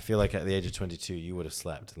 and I feel like at the age of 22, you would have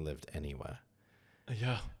slept and lived anywhere.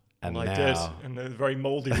 Yeah. And I now, did in a very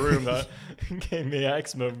mouldy room that gave me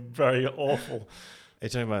eczema. Very awful. Are you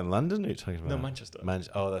talking about in London? Or are you talking about No, Manchester.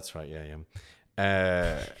 Oh, that's right.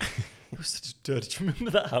 Yeah. It was such a dirty. Do you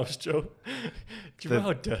remember that house, Joe? Do you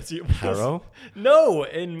remember how dirty it was? Harrow? No,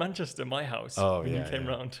 in Manchester, my house. Oh, when yeah, you came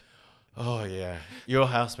yeah. round. Oh yeah, your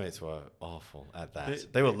housemates were awful at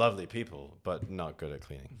that. They were lovely people, but not good at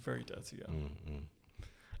cleaning. Very dirty, yeah. Mm-hmm.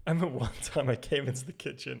 I remember one time I came into the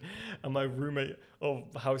kitchen and my roommate or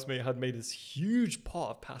housemate had made this huge pot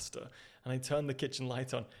of pasta, and I turned the kitchen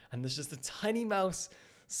light on and there's just a tiny mouse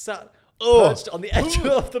sat perched on the edge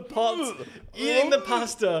of the pot eating the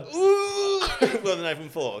pasta. With a knife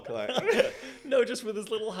and fork, like. No, just with his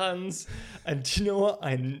little hands. And do you know what?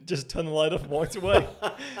 I just turned the light off and walked away.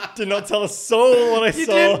 Did not tell a soul what I You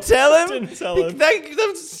saw. didn't tell him? Didn't tell him.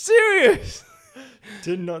 That's serious.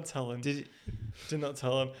 Did not tell him. Did not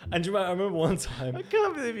tell him. And do you remember, I remember one time. I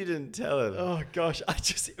can't believe you didn't tell him. Oh gosh,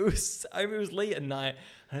 it was late at night,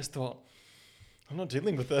 and I just thought, I'm not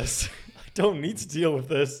dealing with this. I don't need to deal with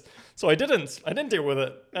this. So I didn't deal with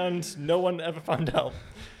it, and no one ever found out.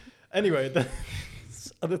 Anyway,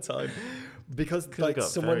 this other time, because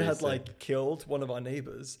someone had killed one of our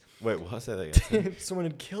neighbors. Wait, what's that again? Someone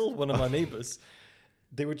had killed one of our neighbors.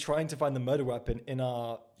 They were trying to find the murder weapon in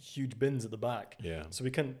our huge bins at the back. Yeah. So we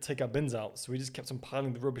couldn't take our bins out, so we just kept on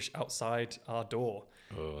piling the rubbish outside our door.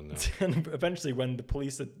 Oh no. And eventually, when the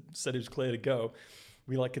police had said it was clear to go,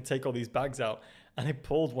 we could take all these bags out, and I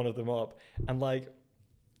pulled one of them up, and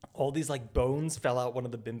all these bones fell out one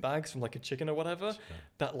of the bin bags from a chicken or whatever,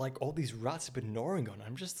 that all these rats have been gnawing on.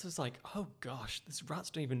 I'm just oh gosh, these rats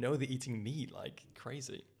don't even know they're eating meat,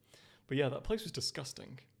 crazy. But yeah, that place was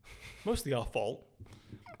disgusting. Mostly our fault.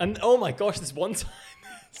 And oh my gosh, this one time,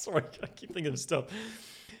 sorry, I keep thinking of stuff.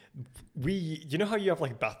 You know how you have a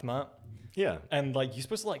bath mat? Yeah. And you're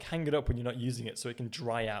supposed to hang it up when you're not using it so it can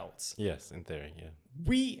dry out. Yes, in theory, yeah.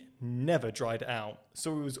 We never dried it out,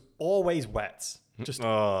 so it was always wet. Just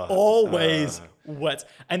Oh. always wet.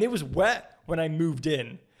 And it was wet when I moved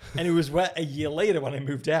in, and it was wet a year later when I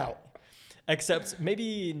moved out. Except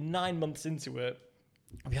maybe 9 months into it,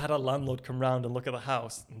 we had our landlord come round and look at the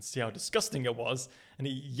house and see how disgusting it was, and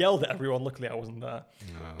he yelled at everyone. Luckily, I wasn't there.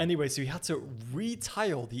 No. Anyway, so he had to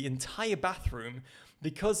retile the entire bathroom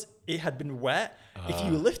because it had been wet. If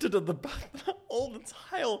you lifted up the bath, all the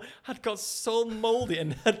tile had got so moldy,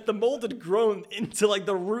 and the mold had grown into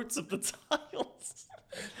the roots of the tiles.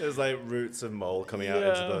 There's like roots of mold coming out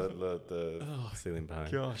into the ceiling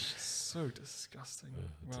behind. Gosh, so disgusting.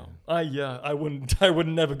 Oh, Well, I would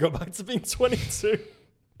never go back to being 22.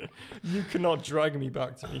 You cannot drag me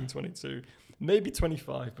back to being 22. Maybe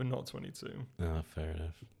 25, but not 22. Oh, fair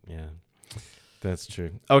enough. Yeah, that's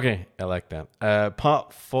true. Okay, I like that.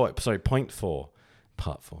 Point 4.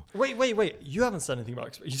 Part 4. Wait. You haven't said anything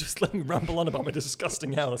about. You just let me ramble on about my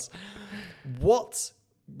disgusting house. What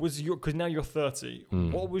was your? Because now you're 30.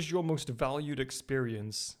 What was your most valued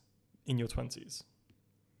experience in your 20s?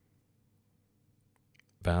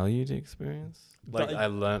 Valued experience? Like I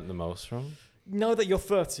learned the most from? Now that you're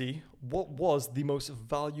 30, what was the most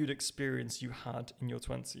valued experience you had in your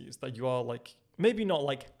 20s that you are like, maybe not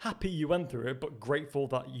like happy you went through it, but grateful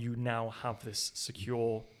that you now have this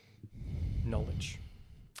secure knowledge?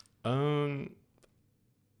 I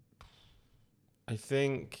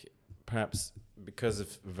think perhaps because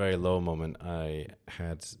of a very low moment, I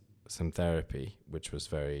had some therapy, which was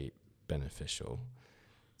very beneficial.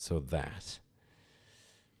 So that...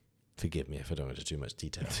 Forgive me if I don't go into too much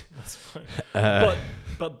detail. That's fine.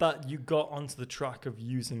 But that you got onto the track of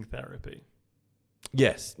using therapy.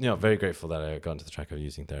 Yes. Very grateful that I got into the track of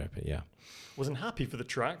using therapy, yeah. Wasn't happy for the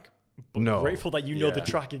track, but no. Grateful that you know the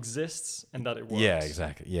track exists and that it works. Yeah,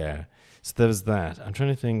 exactly. Yeah. So there was that. I'm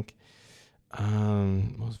trying to think,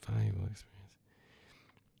 most valuable experience.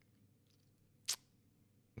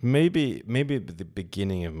 Maybe at the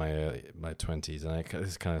beginning of my 20s, and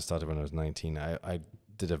this kind of started when I was 19. I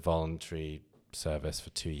did a voluntary service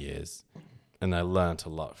for 2 years, and I learned a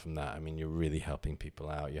lot from that. I mean, you're really helping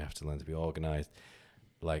people out. You have to learn to be organized.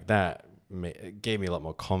 Like that, it gave me a lot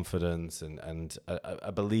more confidence and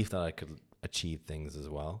a belief that I could achieve things as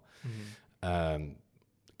well. Mm-hmm.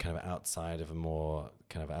 Kind of outside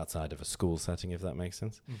of a school setting, if that makes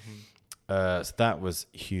sense. Mm-hmm. So that was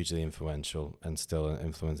hugely influential and still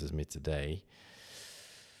influences me today.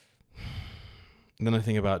 And then I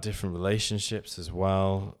think about different relationships as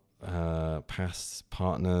well, past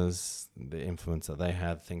partners, the influence that they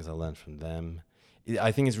had, things I learned from them.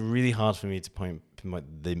 I think it's really hard for me to point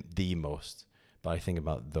the most, but I think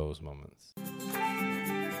about those moments.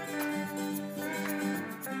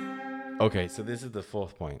 Okay, so this is the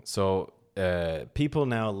 4th point. So people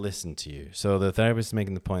now listen to you. So the therapist is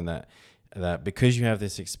making the point that because you have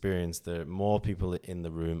this experience, there are more people in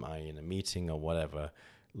the room, i.e. in a meeting or whatever,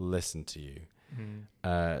 listen to you.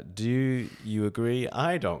 Do you agree?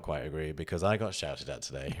 I don't quite agree because I got shouted at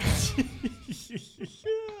today. I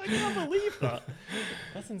can't believe that.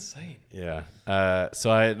 That's insane. Yeah. So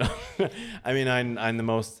I mean, I'm the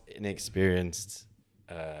most inexperienced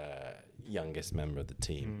youngest member of the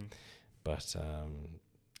team, but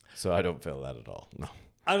so I don't feel that at all. No.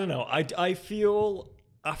 I don't know. I feel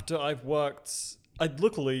after I've worked.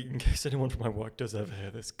 Luckily, in case anyone from my work does ever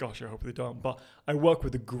hear this, gosh, I hope they don't, but I work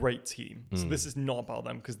with a great team. So this is not about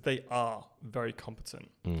them because they are very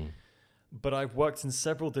competent. But I've worked in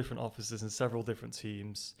several different offices and several different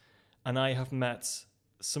teams, and I have met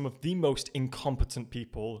some of the most incompetent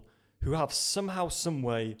people who have somehow, some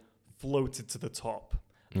way floated to the top.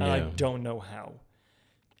 And I don't know how.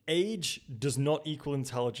 Age does not equal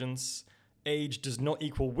intelligence. Age does not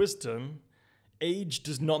equal wisdom. Age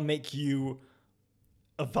does not make you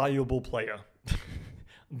a valuable player.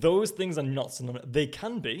 Those things are not synonymous. They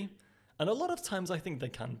can be, and a lot of times I think they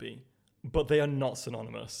can be, but they are not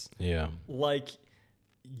synonymous. Yeah. Like,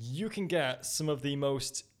 you can get some of the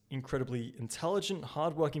most incredibly intelligent,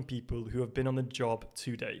 hardworking people who have been on the job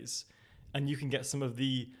 2 days, and you can get some of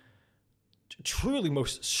the truly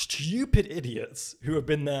most stupid idiots who have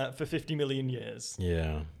been there for 50 million years.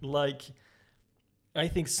 Yeah. Like, I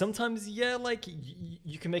think sometimes,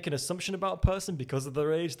 you can make an assumption about a person because of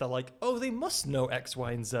their age. They're like, oh, they must know X,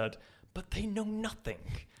 Y, and Z, but they know nothing.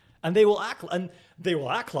 And they will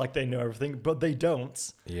act like they know everything, but they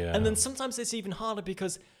don't. Yeah. And then sometimes it's even harder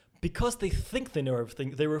because they think they know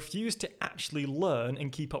everything, they refuse to actually learn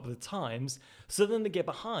and keep up with the times. So then they get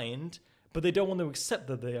behind, but they don't want to accept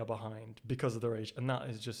that they are behind because of their age. And that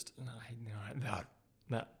is just,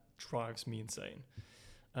 that drives me insane.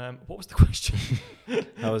 What was the question?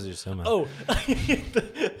 How was your summer? Oh,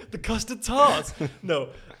 the custard tart. No,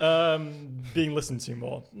 being listened to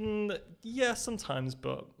more. Yeah, sometimes,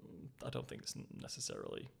 but I don't think it's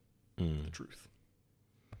necessarily the truth.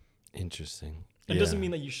 Interesting. It doesn't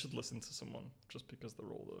mean that you should listen to someone just because they're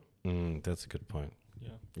older. That's a good point.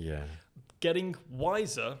 Yeah. Getting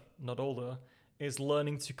wiser, not older, is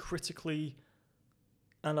learning to critically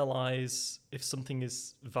analyze if something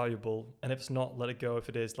is valuable, and if it's not, let it go. If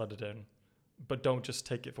it is, let it in. but don't just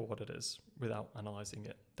take it for what it is without analyzing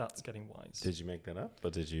it. That's getting wise. Did you make that up, or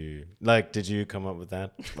did you come up with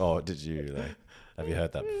that, or did you have you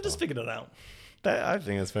heard that before? Just figured it out. I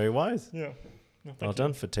think that's very wise. Yeah. No, Well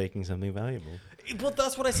done for taking something valuable. But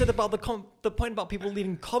that's what I said about the point about people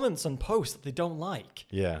leaving comments on posts that they don't like.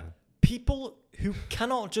 Yeah. People who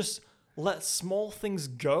cannot just let small things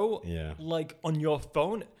go, Yeah. like on your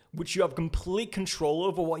phone, which you have complete control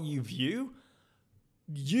over what you view,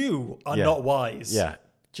 you are not wise. Yeah.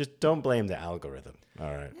 Just don't blame the algorithm.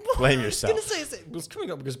 All right. Blame yourself. I was going to say it was coming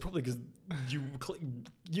up because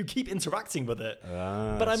you keep interacting with it.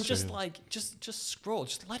 But I'm just true. like, just scroll,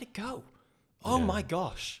 just let it go. Oh my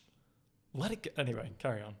gosh. Let it go. Anyway,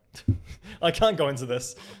 carry on. I can't go into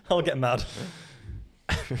this. I'll get mad.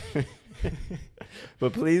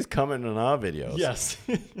 But please comment on our videos. Yes.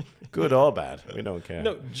 Good or bad. We don't care.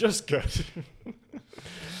 No, just good.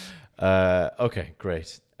 Okay,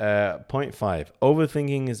 great. Point 5.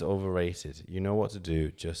 Overthinking is overrated. You know what to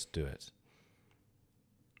do. Just do it.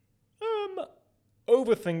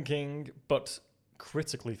 Overthinking, but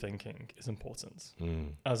critically thinking is important,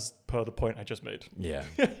 as per the point I just made. Yeah.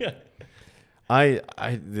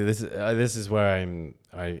 This is where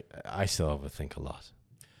I still overthink a lot.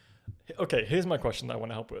 Okay, here's my question that I want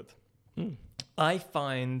to help with. I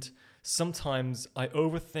find sometimes I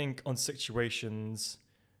overthink on situations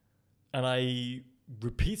and I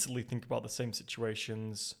repeatedly think about the same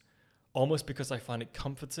situations almost because I find it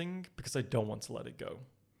comforting because I don't want to let it go.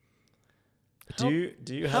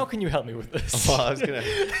 How can you help me with this? Well, I was gonna.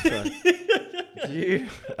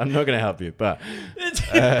 I'm not gonna help you, but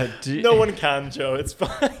no one can, Joe. It's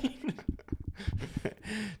fine.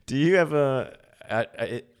 Do you ever?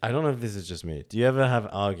 I don't know if this is just me. Do you ever have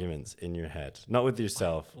arguments in your head, not with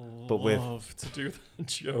yourself, but with? I love to do that,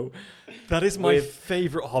 Joe. That is my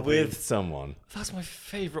favorite hobby. With someone. That's my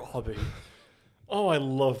favorite hobby. Oh, I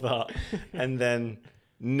love that. And then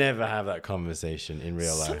never have that conversation in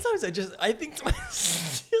real life. Sometimes I think to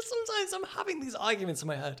myself, sometimes I'm having these arguments in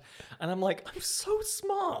my head and I'm like, I'm so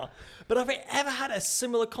smart. But if I ever had a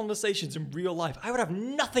similar conversations in real life, I would have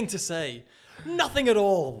nothing to say. Nothing at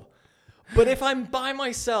all. But if I'm by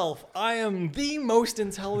myself, I am the most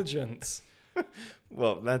intelligent.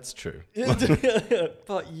 Well, that's true.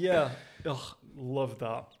 But yeah, love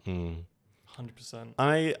that. 100%.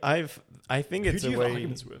 I think it's Who do a you way. have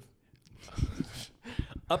arguments with?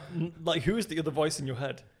 Like, who is the other voice in your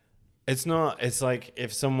head? It's not. It's like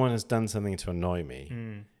if someone has done something to annoy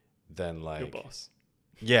me, then like Your boss.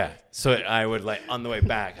 Yeah. So I would like on the way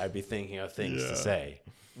back, I'd be thinking of things to say.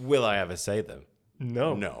 Will I ever say them?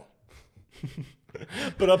 No. No.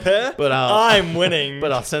 But up here, I'm winning.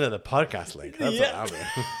 But I'll send her the podcast link. That's what I'll do.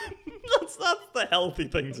 that's the healthy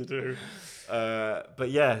thing to do. But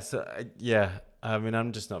yeah, so I mean,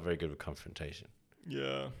 I'm just not very good with confrontation.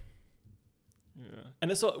 Yeah. And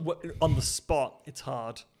it's on the spot. It's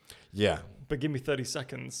hard. Yeah. But give me 30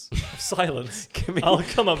 seconds of silence. I'll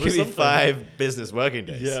come up with give me something. 5 business working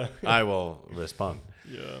days. Yeah. I will respond.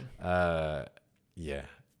 Yeah. Yeah.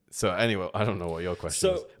 So anyway, I don't know what your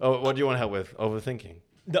question is. Oh, what do you want to help with? Overthinking.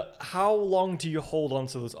 How long do you hold on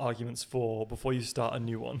to those arguments for before you start a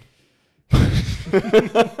new one?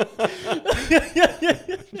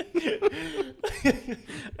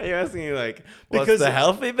 Are you asking like what's the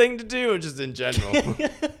healthy thing to do or just in general?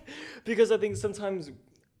 Because I think sometimes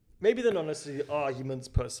maybe they're not necessarily arguments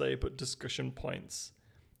per se, but discussion points.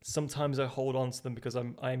 Sometimes I hold on to them because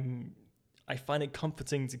I find it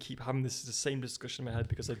comforting to keep having the same discussion in my head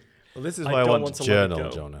because well, this is why I want to journal,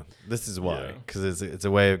 Jonah. This is why, because it's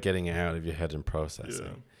a way of getting it out of your head and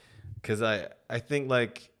processing. Because I think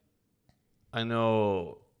like I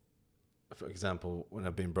know, for example, when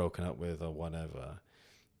I've been broken up with or whatever,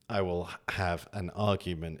 I will have an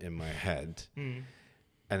argument in my head.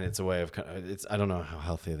 And it's a way of I don't know how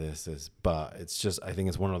healthy this is, but it's just, I think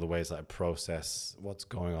it's one of the ways that I process what's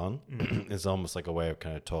going on. It's almost like a way of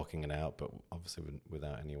kind of talking it out, but obviously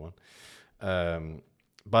without anyone.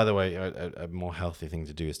 By the way, a more healthy thing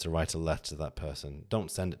to do is to write a letter to that person.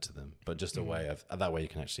 Don't send it to them, but just a way of, that way you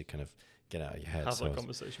can actually kind of get out of your head. Have that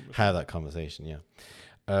conversation. Have that conversation, yeah.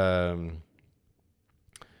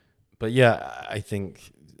 But yeah, I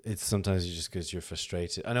think it's sometimes just because you're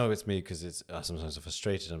frustrated. I know it's me because it's sometimes I'm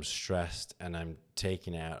frustrated, I'm stressed, and I'm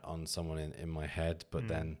taking it out on someone in my head. But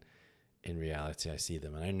then in reality, I see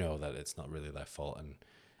them and I know that it's not really their fault. And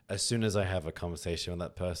as soon as I have a conversation with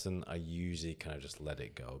that person, I usually kind of just let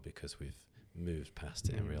it go because we've moved past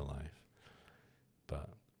it in real life. But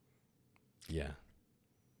yeah.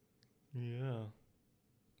 Yeah.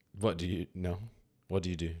 What do you know? What do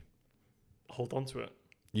you do? Hold on to it.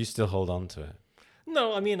 You still hold on to it.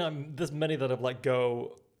 No, I mean, there's many that I've let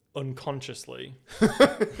go unconsciously.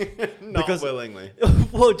 Not willingly.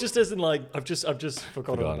 Well, just as in like, I've just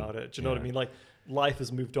forgotten about it. Do you know what I mean? Like, life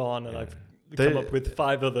has moved on, and I've come up with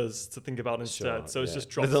 5 others to think about instead. So it's just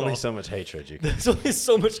dropped off. There's only so much hatred you can. There's only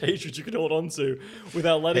so much hatred you can hold on to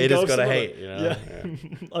without letting go. Haters gotta hate, you know? Yeah.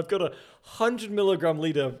 I've got a 100 milligram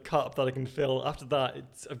liter cup that I can fill. After that,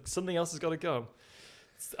 something else has got to go.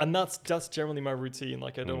 And that's generally my routine.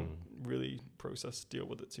 Like, I don't really deal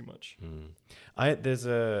with it too much. There's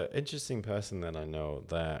a interesting person that I know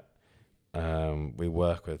that we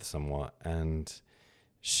work with somewhat, and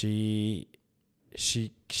she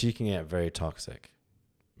can get very toxic,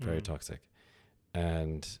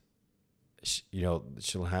 and she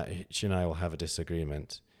and I will have a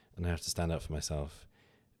disagreement, and I have to stand up for myself,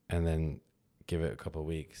 and then give it a couple of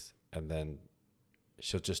weeks, and then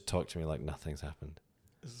she'll just talk to me like nothing's happened.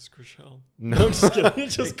 Is this Chriselle? No, I'm just kidding.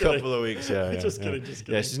 Just a couple of weeks, Just kidding.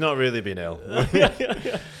 Yeah, she's not really been ill. But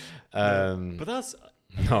that's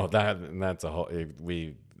that's a whole. I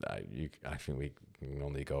think we can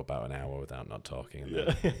only go about an hour without not talking,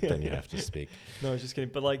 and then you have to speak. No, I was just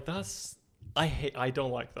kidding. But like, I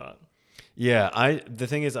don't like that. Yeah, the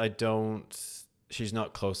thing is, she's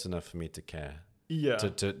not close enough for me to care. Yeah.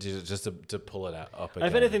 To pull it up again.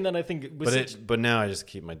 If anything, then I think. But now I just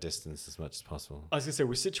keep my distance as much as possible. I was gonna say,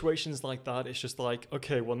 with situations like that, it's just like,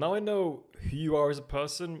 okay, well, now I know who you are as a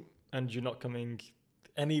person, and you're not coming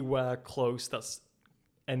anywhere close. That's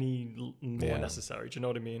any more necessary. Do you know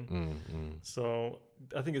what I mean? So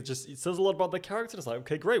I think it says a lot about the character. It's like,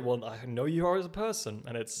 okay, great. Well, I know you are as a person,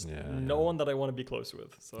 and it's no one that I want to be close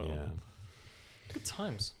with. So good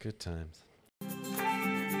times. Good times.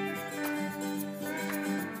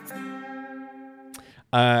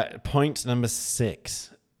 Point number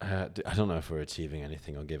 6. I don't know if we're achieving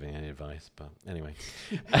anything or giving any advice, but anyway.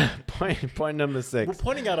 Point number 6. We're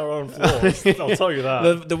pointing out our own flaws. I'll tell you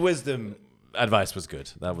that. The wisdom advice was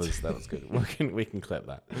good. That was good. We can clip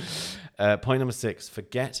that. Point number 6.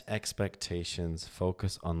 Forget expectations.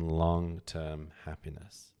 Focus on long-term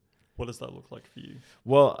happiness. What does that look like for you?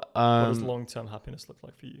 Well, what does long-term happiness look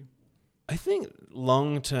like for you? I think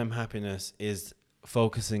long-term happiness is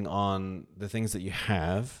focusing on the things that you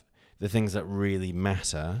have, the things that really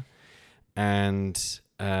matter. And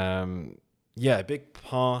a big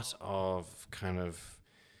part of kind of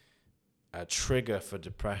a trigger for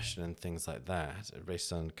depression and things like that,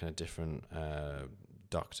 based on kind of different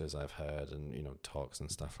doctors I've heard and, talks and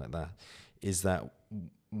stuff like that, is that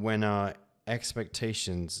when our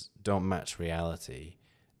expectations don't match reality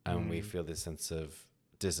and we feel this sense of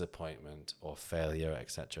disappointment or failure,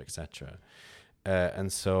 etc., etc.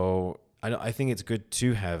 And so I think it's good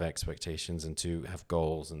to have expectations and to have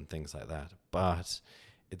goals and things like that, but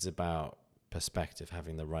it's about perspective,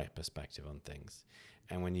 having the right perspective on things.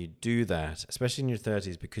 And when you do that, especially in your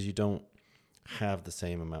 30s, because you don't have the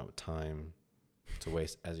same amount of time to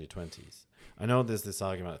waste as your 20s. I know there's this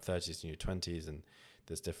argument at 30s and your 20s, and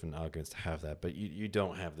there's different arguments to have that, but you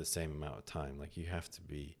don't have the same amount of time. Like, you have to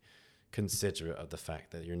be considerate of the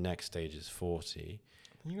fact that your next stage is 40.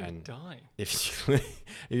 You're going to die. If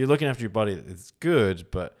you're looking after your body, it's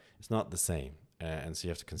good, but it's not the same. And so you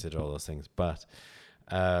have to consider all those things. But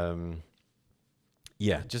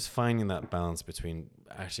just finding that balance between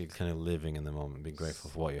actually kind of living in the moment, being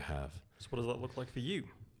grateful for what you have. So what does that look like for you?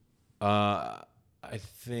 I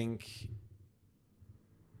think,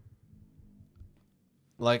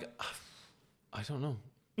 like, I don't know.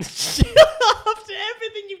 After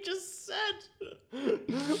everything you've just said, what do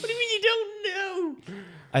you mean you don't know?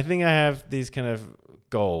 I think I have these kind of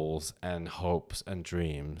goals and hopes and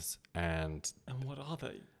dreams, and what are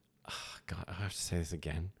they? Oh, God, I have to say this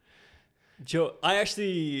again. Joe, I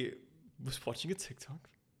actually was watching a TikTok,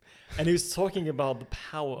 and he was talking about the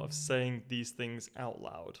power of saying these things out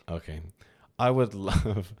loud. Okay, I would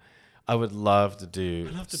love to do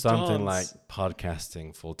something like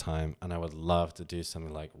podcasting full time, and I would love to do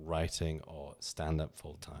something like writing or stand up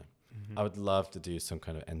full time. Mm-hmm. I would love to do some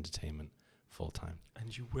kind of entertainment full time.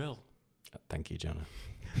 And you will. Thank you, Jonah.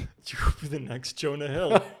 You will be the next Jonah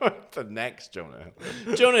Hill. The next Jonah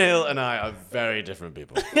Hill. Jonah Hill and I are very different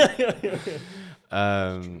people.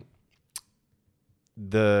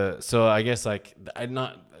 So I guess so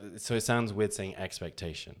it sounds weird saying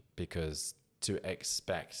expectation, because to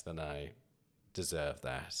expect that I deserve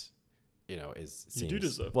that, seems... You do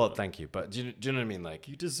deserve Well, that. thank you. But do you know what I mean? Like,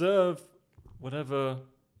 you deserve whatever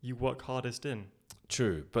you work hardest in.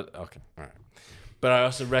 True, but okay, all right. But I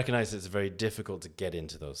also recognize it's very difficult to get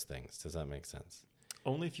into those things. Does that make sense?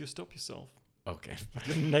 Only if you stop yourself. Okay.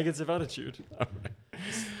 Negative attitude. All right.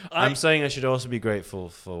 I'm saying I should also be grateful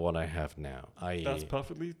for what I have now. That's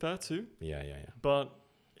perfectly fair too. Yeah. But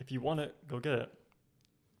if you want it, go get it.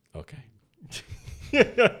 Okay.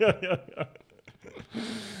 Yeah.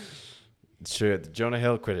 Sure, Jonah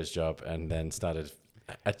Hill quit his job and then started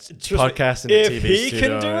a podcast and a if TV he studio.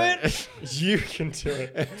 can do it, you can do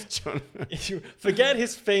it. Forget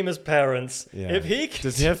his famous parents. Yeah. If he can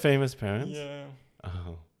Does he have famous parents? Yeah.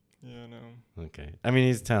 Oh, Yeah, no. okay. I mean,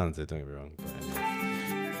 he's talented, don't get me wrong. But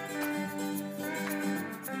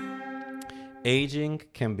aging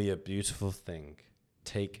can be a beautiful thing.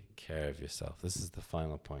 Take care of yourself. This is the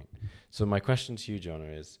final point. So my question to you, Jonah,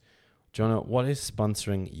 is, Jonah, what is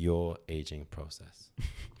sponsoring your aging process?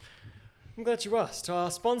 I'm glad you asked.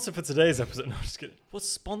 Our sponsor for today's episode. No, I'm just kidding.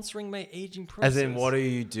 What's sponsoring my aging process? As in, what are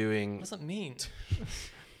you doing? What does that mean?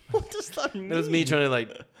 What does that mean? That was me trying to like,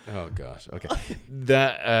 oh gosh, okay.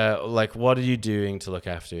 That, like, what are you doing to look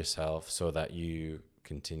after yourself so that you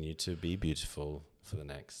continue to be beautiful for the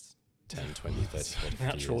next 10, 20, 30, 40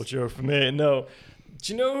 Natural years? joke for me. No.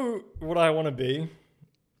 Do you know what I want to be?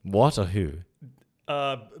 What or who?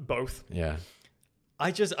 Both. Yeah.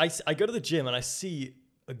 I go to the gym and I see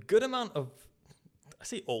a good amount of, I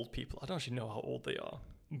see old people. I don't actually know how old they are,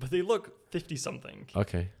 but they look 50 something.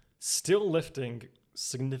 Okay. Still lifting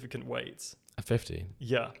significant weights. At 50?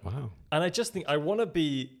 Yeah. Wow. And I just think I want to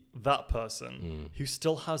be that person who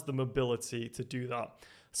still has the mobility to do that.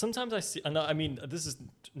 Sometimes I see, and I mean, this is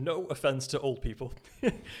no offense to old people,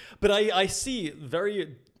 but I see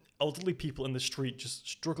very elderly people in the street just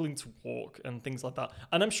struggling to walk and things like that.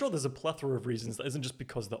 And I'm sure there's a plethora of reasons that isn't just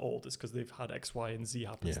because they're old, it's because they've had X, Y, and Z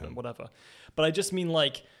happen to them, whatever. But I just mean,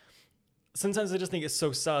 like, sometimes I just think it's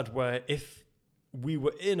so sad where if we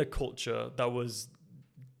were in a culture that was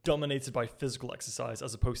dominated by physical exercise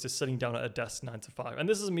as opposed to sitting down at a desk 9 to 5. And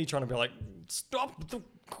this is me trying to be like, stop the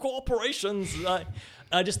corporations.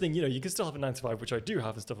 I just think, you can still have a 9 to 5, which I do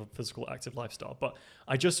have and stuff, a physical active lifestyle. But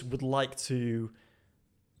I just would like to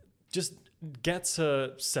just get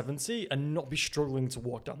to 70 and not be struggling to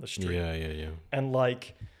walk down the street. Yeah. And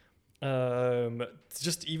like,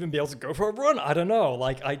 just even be able to go for a run. I don't know.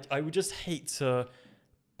 Like, I would just hate to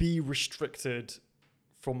be restricted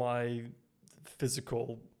for my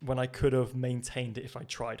physical when I could have maintained it if I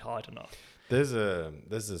tried hard enough. There's a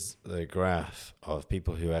graph of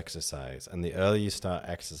people who exercise, and the earlier you start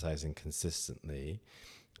exercising consistently,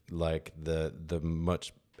 like the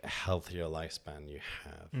much healthier lifespan you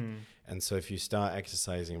have. And so if you start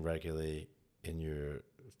exercising regularly in your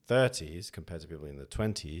 30s compared to people in the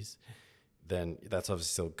 20s, then that's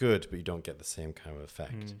obviously still good, but you don't get the same kind of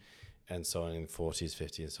effect. And so on in 40s,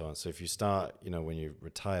 50s, and so on. So if you start, when you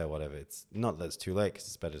retire, whatever, it's not that it's too late, because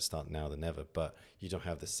it's better to start now than never, but you don't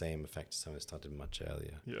have the same effect as someone who started much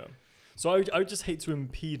earlier. Yeah. So I would just hate to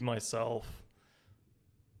impede myself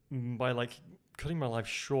by like cutting my life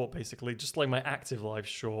short, basically, just like my active life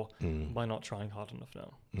short by not trying hard enough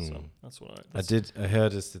now. So that's what I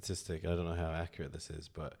heard a statistic. I don't know how accurate this is,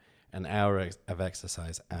 but an hour of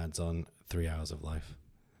exercise adds on 3 hours of life.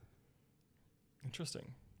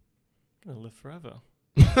 Interesting. I'm gonna live forever.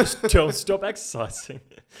 Just don't stop exercising.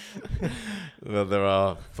 Well, there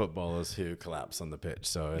are footballers who collapse on the pitch,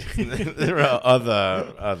 so there are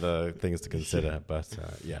other things to consider. But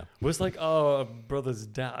yeah, it was like our brother's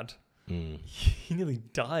dad. He nearly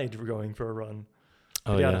died going for a run.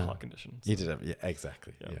 Oh, he had a heart condition. So. He did have,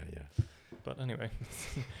 exactly. Yeah. But anyway,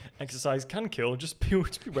 exercise can kill. Just be wary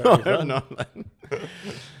of that.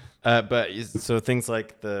 But so things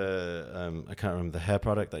like the I can't remember the hair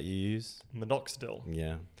product that you use. Minoxidil.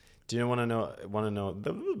 Yeah. Do you want to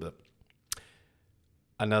know?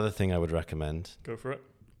 Another thing I would recommend. Go for it.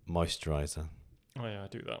 Moisturizer. Oh yeah, I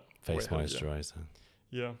do that. Face moisturizer.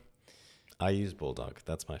 Yeah. I use Bulldog.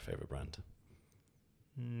 That's my favorite brand.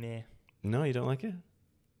 Nah. No, you don't like it?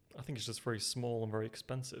 I think it's just very small and very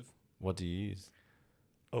expensive. What do you use?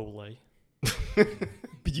 Olay.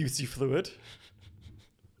 Beauty fluid.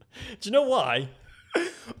 Do you know why?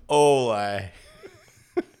 Olay.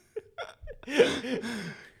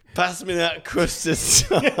 Pass me that custard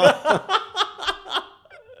sauce.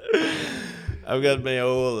 I've got my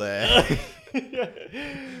Olay.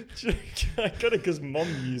 I got it because Mom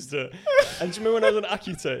used it. And do you remember when I was on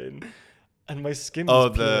Accutane and my skin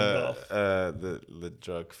was peeling off? The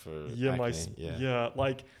drug for acne. Yeah.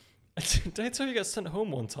 Like, did I tell you I got sent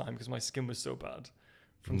home one time because my skin was so bad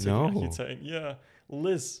from taking Accutane? Yeah.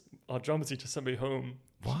 Liz, our drama teacher, sent me home.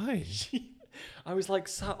 Why? I was like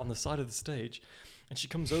sat on the side of the stage, and she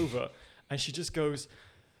comes over and she just goes,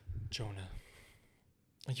 "Jonah,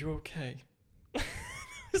 are you okay?"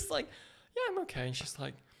 It's like, "Yeah, I'm okay." And she's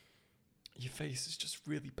like, "Your face is just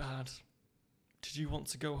really bad. did you want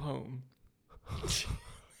to go home? It's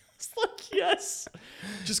like, yes.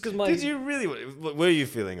 Just because Did you really? Were you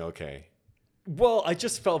feeling okay? Well, I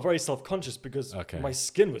just felt very self-conscious because my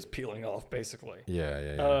skin was peeling off, basically.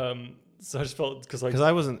 Yeah. So I just felt because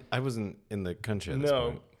I wasn't in the country at this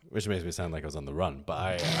point, which makes me sound like I was on the run, but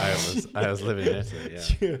I was living in Italy.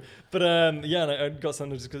 Yeah. But and I got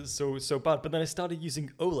something just because it's so bad. But then I started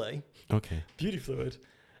using Olay. Okay. Beauty fluid.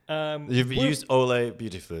 You've used Olay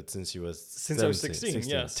beauty fluid since I was 16.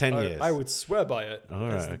 Yes, 10 years. I would swear by it. All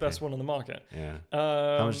It's right, the best one on the market. Yeah.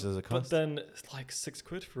 How much does it cost? But then it's like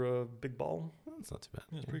 £6 for a big bottle. That's not too bad.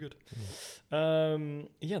 Yeah, it's pretty good.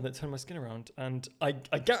 That turned my skin around, and I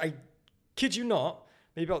kid you not,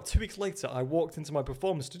 maybe about 2 weeks later, I walked into my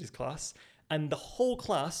performance studies class, and the whole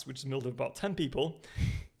class, which is made of about 10 people,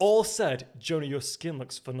 all said, "Jonah, your skin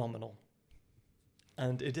looks phenomenal,"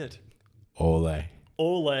 and it did. Olay.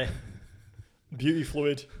 Beauty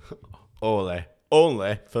fluid. Olay.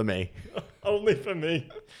 Only for me. Only for me.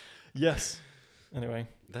 Yes. Anyway.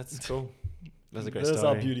 That's cool. That's a great There's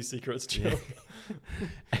story. our beauty secrets, Joe. Yeah.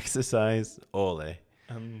 Exercise, Olay.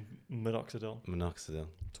 Minoxidil.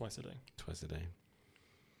 Twice a day.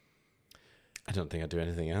 I don't think I do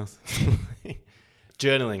anything else.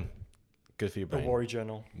 Journaling. Good for your brain. A worry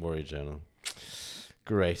journal.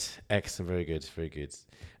 Great. Excellent. Very good.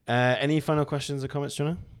 Any final questions or comments,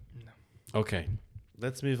 Jonah? No. Okay.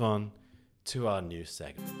 Let's move on to our new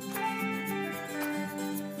segment.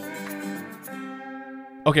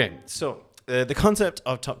 Okay, so the concept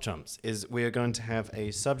of Top Trumps is we are going to have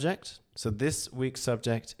a subject. So this week's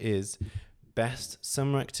subject is best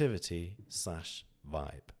summer activity / vibe.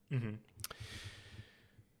 Mm-hmm.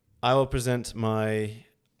 I will present my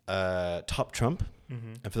top trump.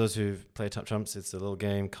 Mm-hmm. And for those who've played Top Trumps, it's a little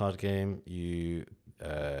card game.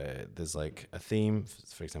 There's like a theme.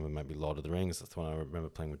 For example, it might be Lord of the Rings. That's the one I remember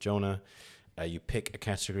playing with Jonah. You pick a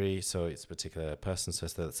category, so it's a particular person. So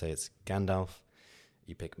let's say it's Gandalf.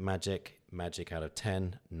 You pick magic out of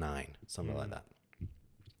 10, 9, something like that.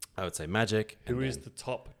 I would say magic. Who is the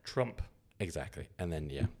top trump? Exactly. And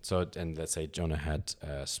then, so, and let's say Jonah had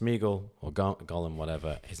Smeagol or Gollum,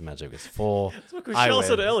 whatever. His magic was 4. That's what Michelle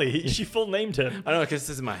said earlier. She full named him. I know, because this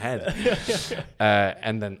is in my head.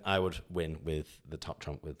 And then I would win with the top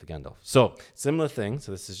trump with the Gandalf. So, similar thing.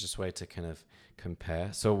 So, this is just a way to kind of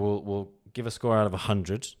compare. So, we'll give a score out of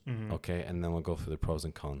 100. Mm-hmm. Okay. And then we'll go through the pros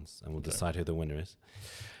and cons. And we'll decide who the winner is.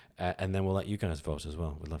 And then we'll let you guys vote as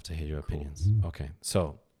well. We'd love to hear your opinions. Okay.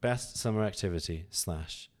 So, best summer activity /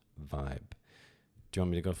 vibe. Do you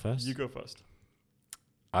want me to go first? You go first.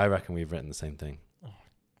 I reckon we've written the same thing. Oh.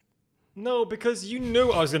 No, because you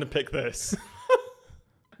knew I was going to pick this.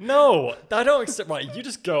 No, I don't accept. Right, you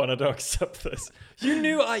just go and I don't accept this. You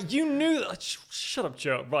knew. Shut up,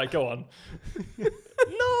 Joe. Right, go on.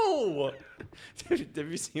 No. Have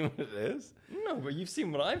you seen what it is? No, but you've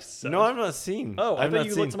seen what I've said. No, I've not seen. Oh, I thought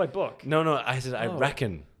you looked at my book. No, I said I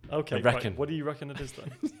reckon. Okay, I reckon. Right. What do you reckon it is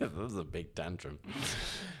then? Yeah, that was a big tantrum.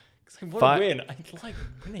 I want to win. I like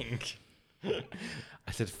winning.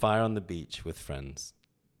 I said fire on the beach with friends.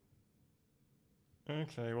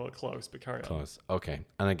 Okay, well, close, but carry on. Close. Okay.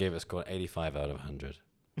 And I gave it a score 85 out of 100.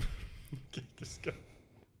 Just go.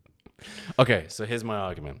 Okay, so here's my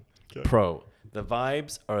argument. Okay. Pro. The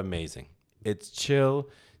vibes are amazing. It's chill,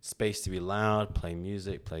 space to be loud, play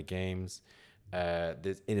music, play games.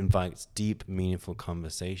 It invites deep, meaningful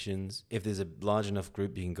conversations. If there's a large enough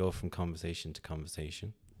group, you can go from conversation to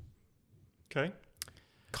conversation. Okay.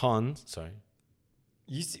 Cons, sorry.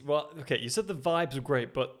 You said the vibes were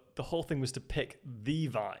great, but the whole thing was to pick the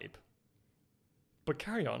vibe. But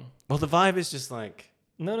carry on. Well, the vibe is just like...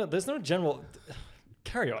 No, there's no general...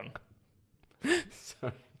 Carry on.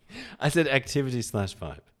 Sorry. I said activity /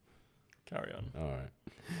 vibe. Carry on. All right.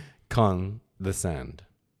 Con, the sand.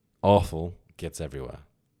 Awful, gets everywhere.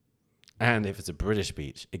 And if it's a British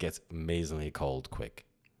beach, it gets amazingly cold quick.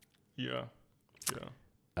 Yeah.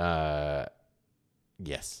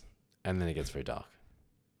 Yes. And then it gets very dark.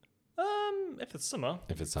 If it's summer.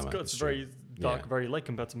 It's good. It's very dark, very late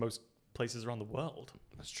compared to most places around the world.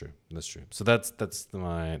 That's true. So that's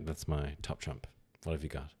my top trump. What have you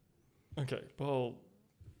got? Okay. Well,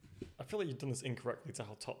 I feel like you've done this incorrectly to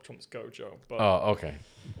how top trumps go, Joe. But okay.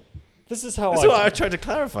 This is how That's what I tried to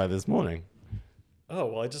clarify this morning. Oh,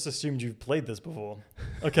 well, I just assumed you've played this before.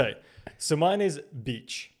 Okay. So mine is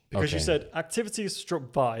beach. Because you said activity /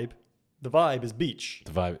 vibe. The vibe is beach.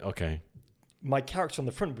 The vibe, okay. My character on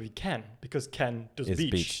the front would be Ken, because Ken does it's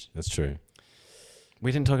beach. Beach. That's true.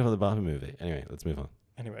 We didn't talk about the Barbie movie. Anyway, let's move on.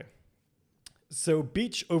 Anyway. So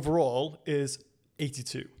beach overall is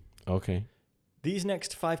 82. Okay. These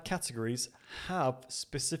next 5 categories have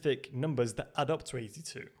specific numbers that add up to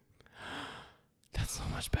 82. That's so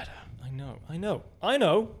much better. I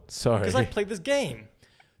know. Sorry. Because I played this game.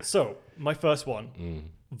 So, my first one,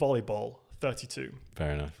 volleyball, 32.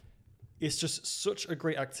 Fair enough. It's just such a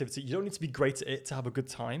great activity. You don't need to be great at it to have a good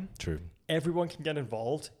time. True. Everyone can get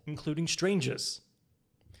involved, including strangers.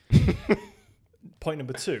 Point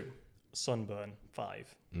number 2, sunburn,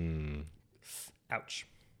 5. Ouch.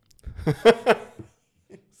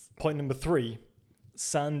 Point number 3,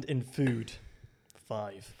 sand in food,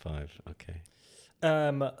 5. 5, okay.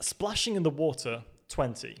 Splashing in the water,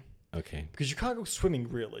 20. Okay. Because you can't go swimming,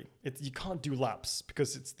 really. You can't do laps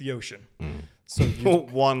because it's the ocean. So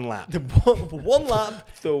one lap. one lap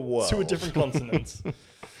The world. to a different continent.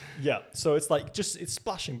 Yeah, so it's like it's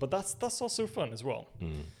splashing, but that's also fun as well.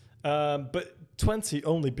 But 20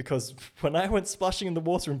 only because when I went splashing in the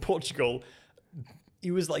water in Portugal,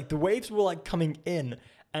 it was like the waves were like coming in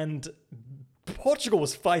and Portugal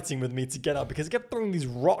was fighting with me to get out because it kept throwing these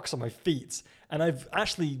rocks on my feet and I've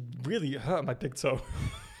actually really hurt my big toe.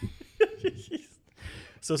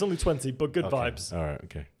 So it's only 20, but good vibes. All right,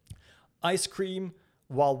 okay. Ice cream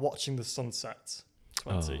while watching the sunset,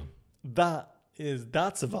 20. Oh.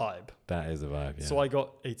 That's a vibe. That is a vibe, yeah. So I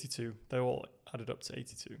got 82. They all added up to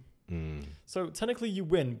 82. So technically you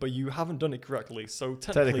win, but you haven't done it correctly. So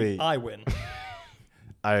technically I win.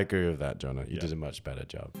 I agree with that, Jonah. You did a much better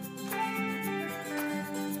job.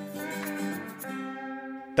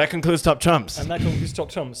 That concludes Top Trumps. And that concludes Top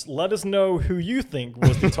Trumps. Let us know who you think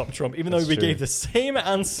was the top Trump, even though we gave the same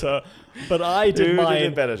answer, but I did mine. You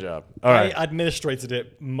did a better job. All right. I administrated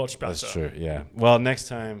it much better. That's true, yeah. Well, next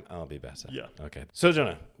time I'll be better. Yeah. Okay. So,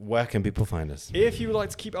 Jonah, where can people find us? If you would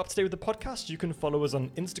like to keep up to date with the podcast, you can follow us on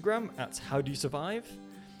Instagram at How Do You Survive?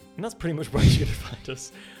 And that's pretty much where you're going to find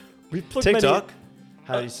us. We've plugged TikTok,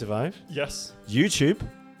 How Do You Survive? Yes. YouTube,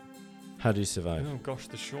 How Do You Survive? Oh gosh,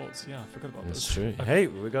 the shorts. Yeah, I forgot about That's those. true. Hey,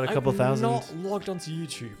 we got a couple thousand. I've not logged onto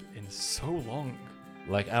YouTube in so long.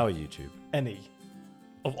 Like our YouTube. Any.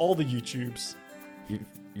 Of all the YouTubes.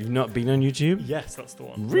 You've not been on YouTube? Yes, that's the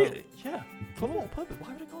one. Really? No. Yeah. For what purpose?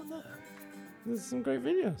 Why would I go on there? There's some great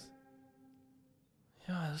videos.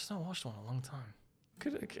 Yeah, I just not watched one in a long time. A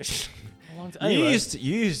long time. Anyway, I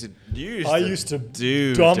used to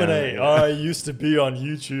do dominate. I used to be on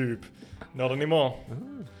YouTube. Not anymore. Oh.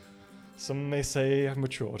 Some may say I've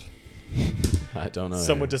matured. I don't know.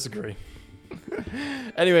 Some would disagree.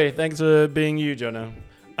 Anyway, thanks for being you, Jonah.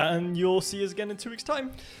 And you'll see us again in 2 weeks'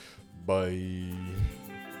 time. Bye.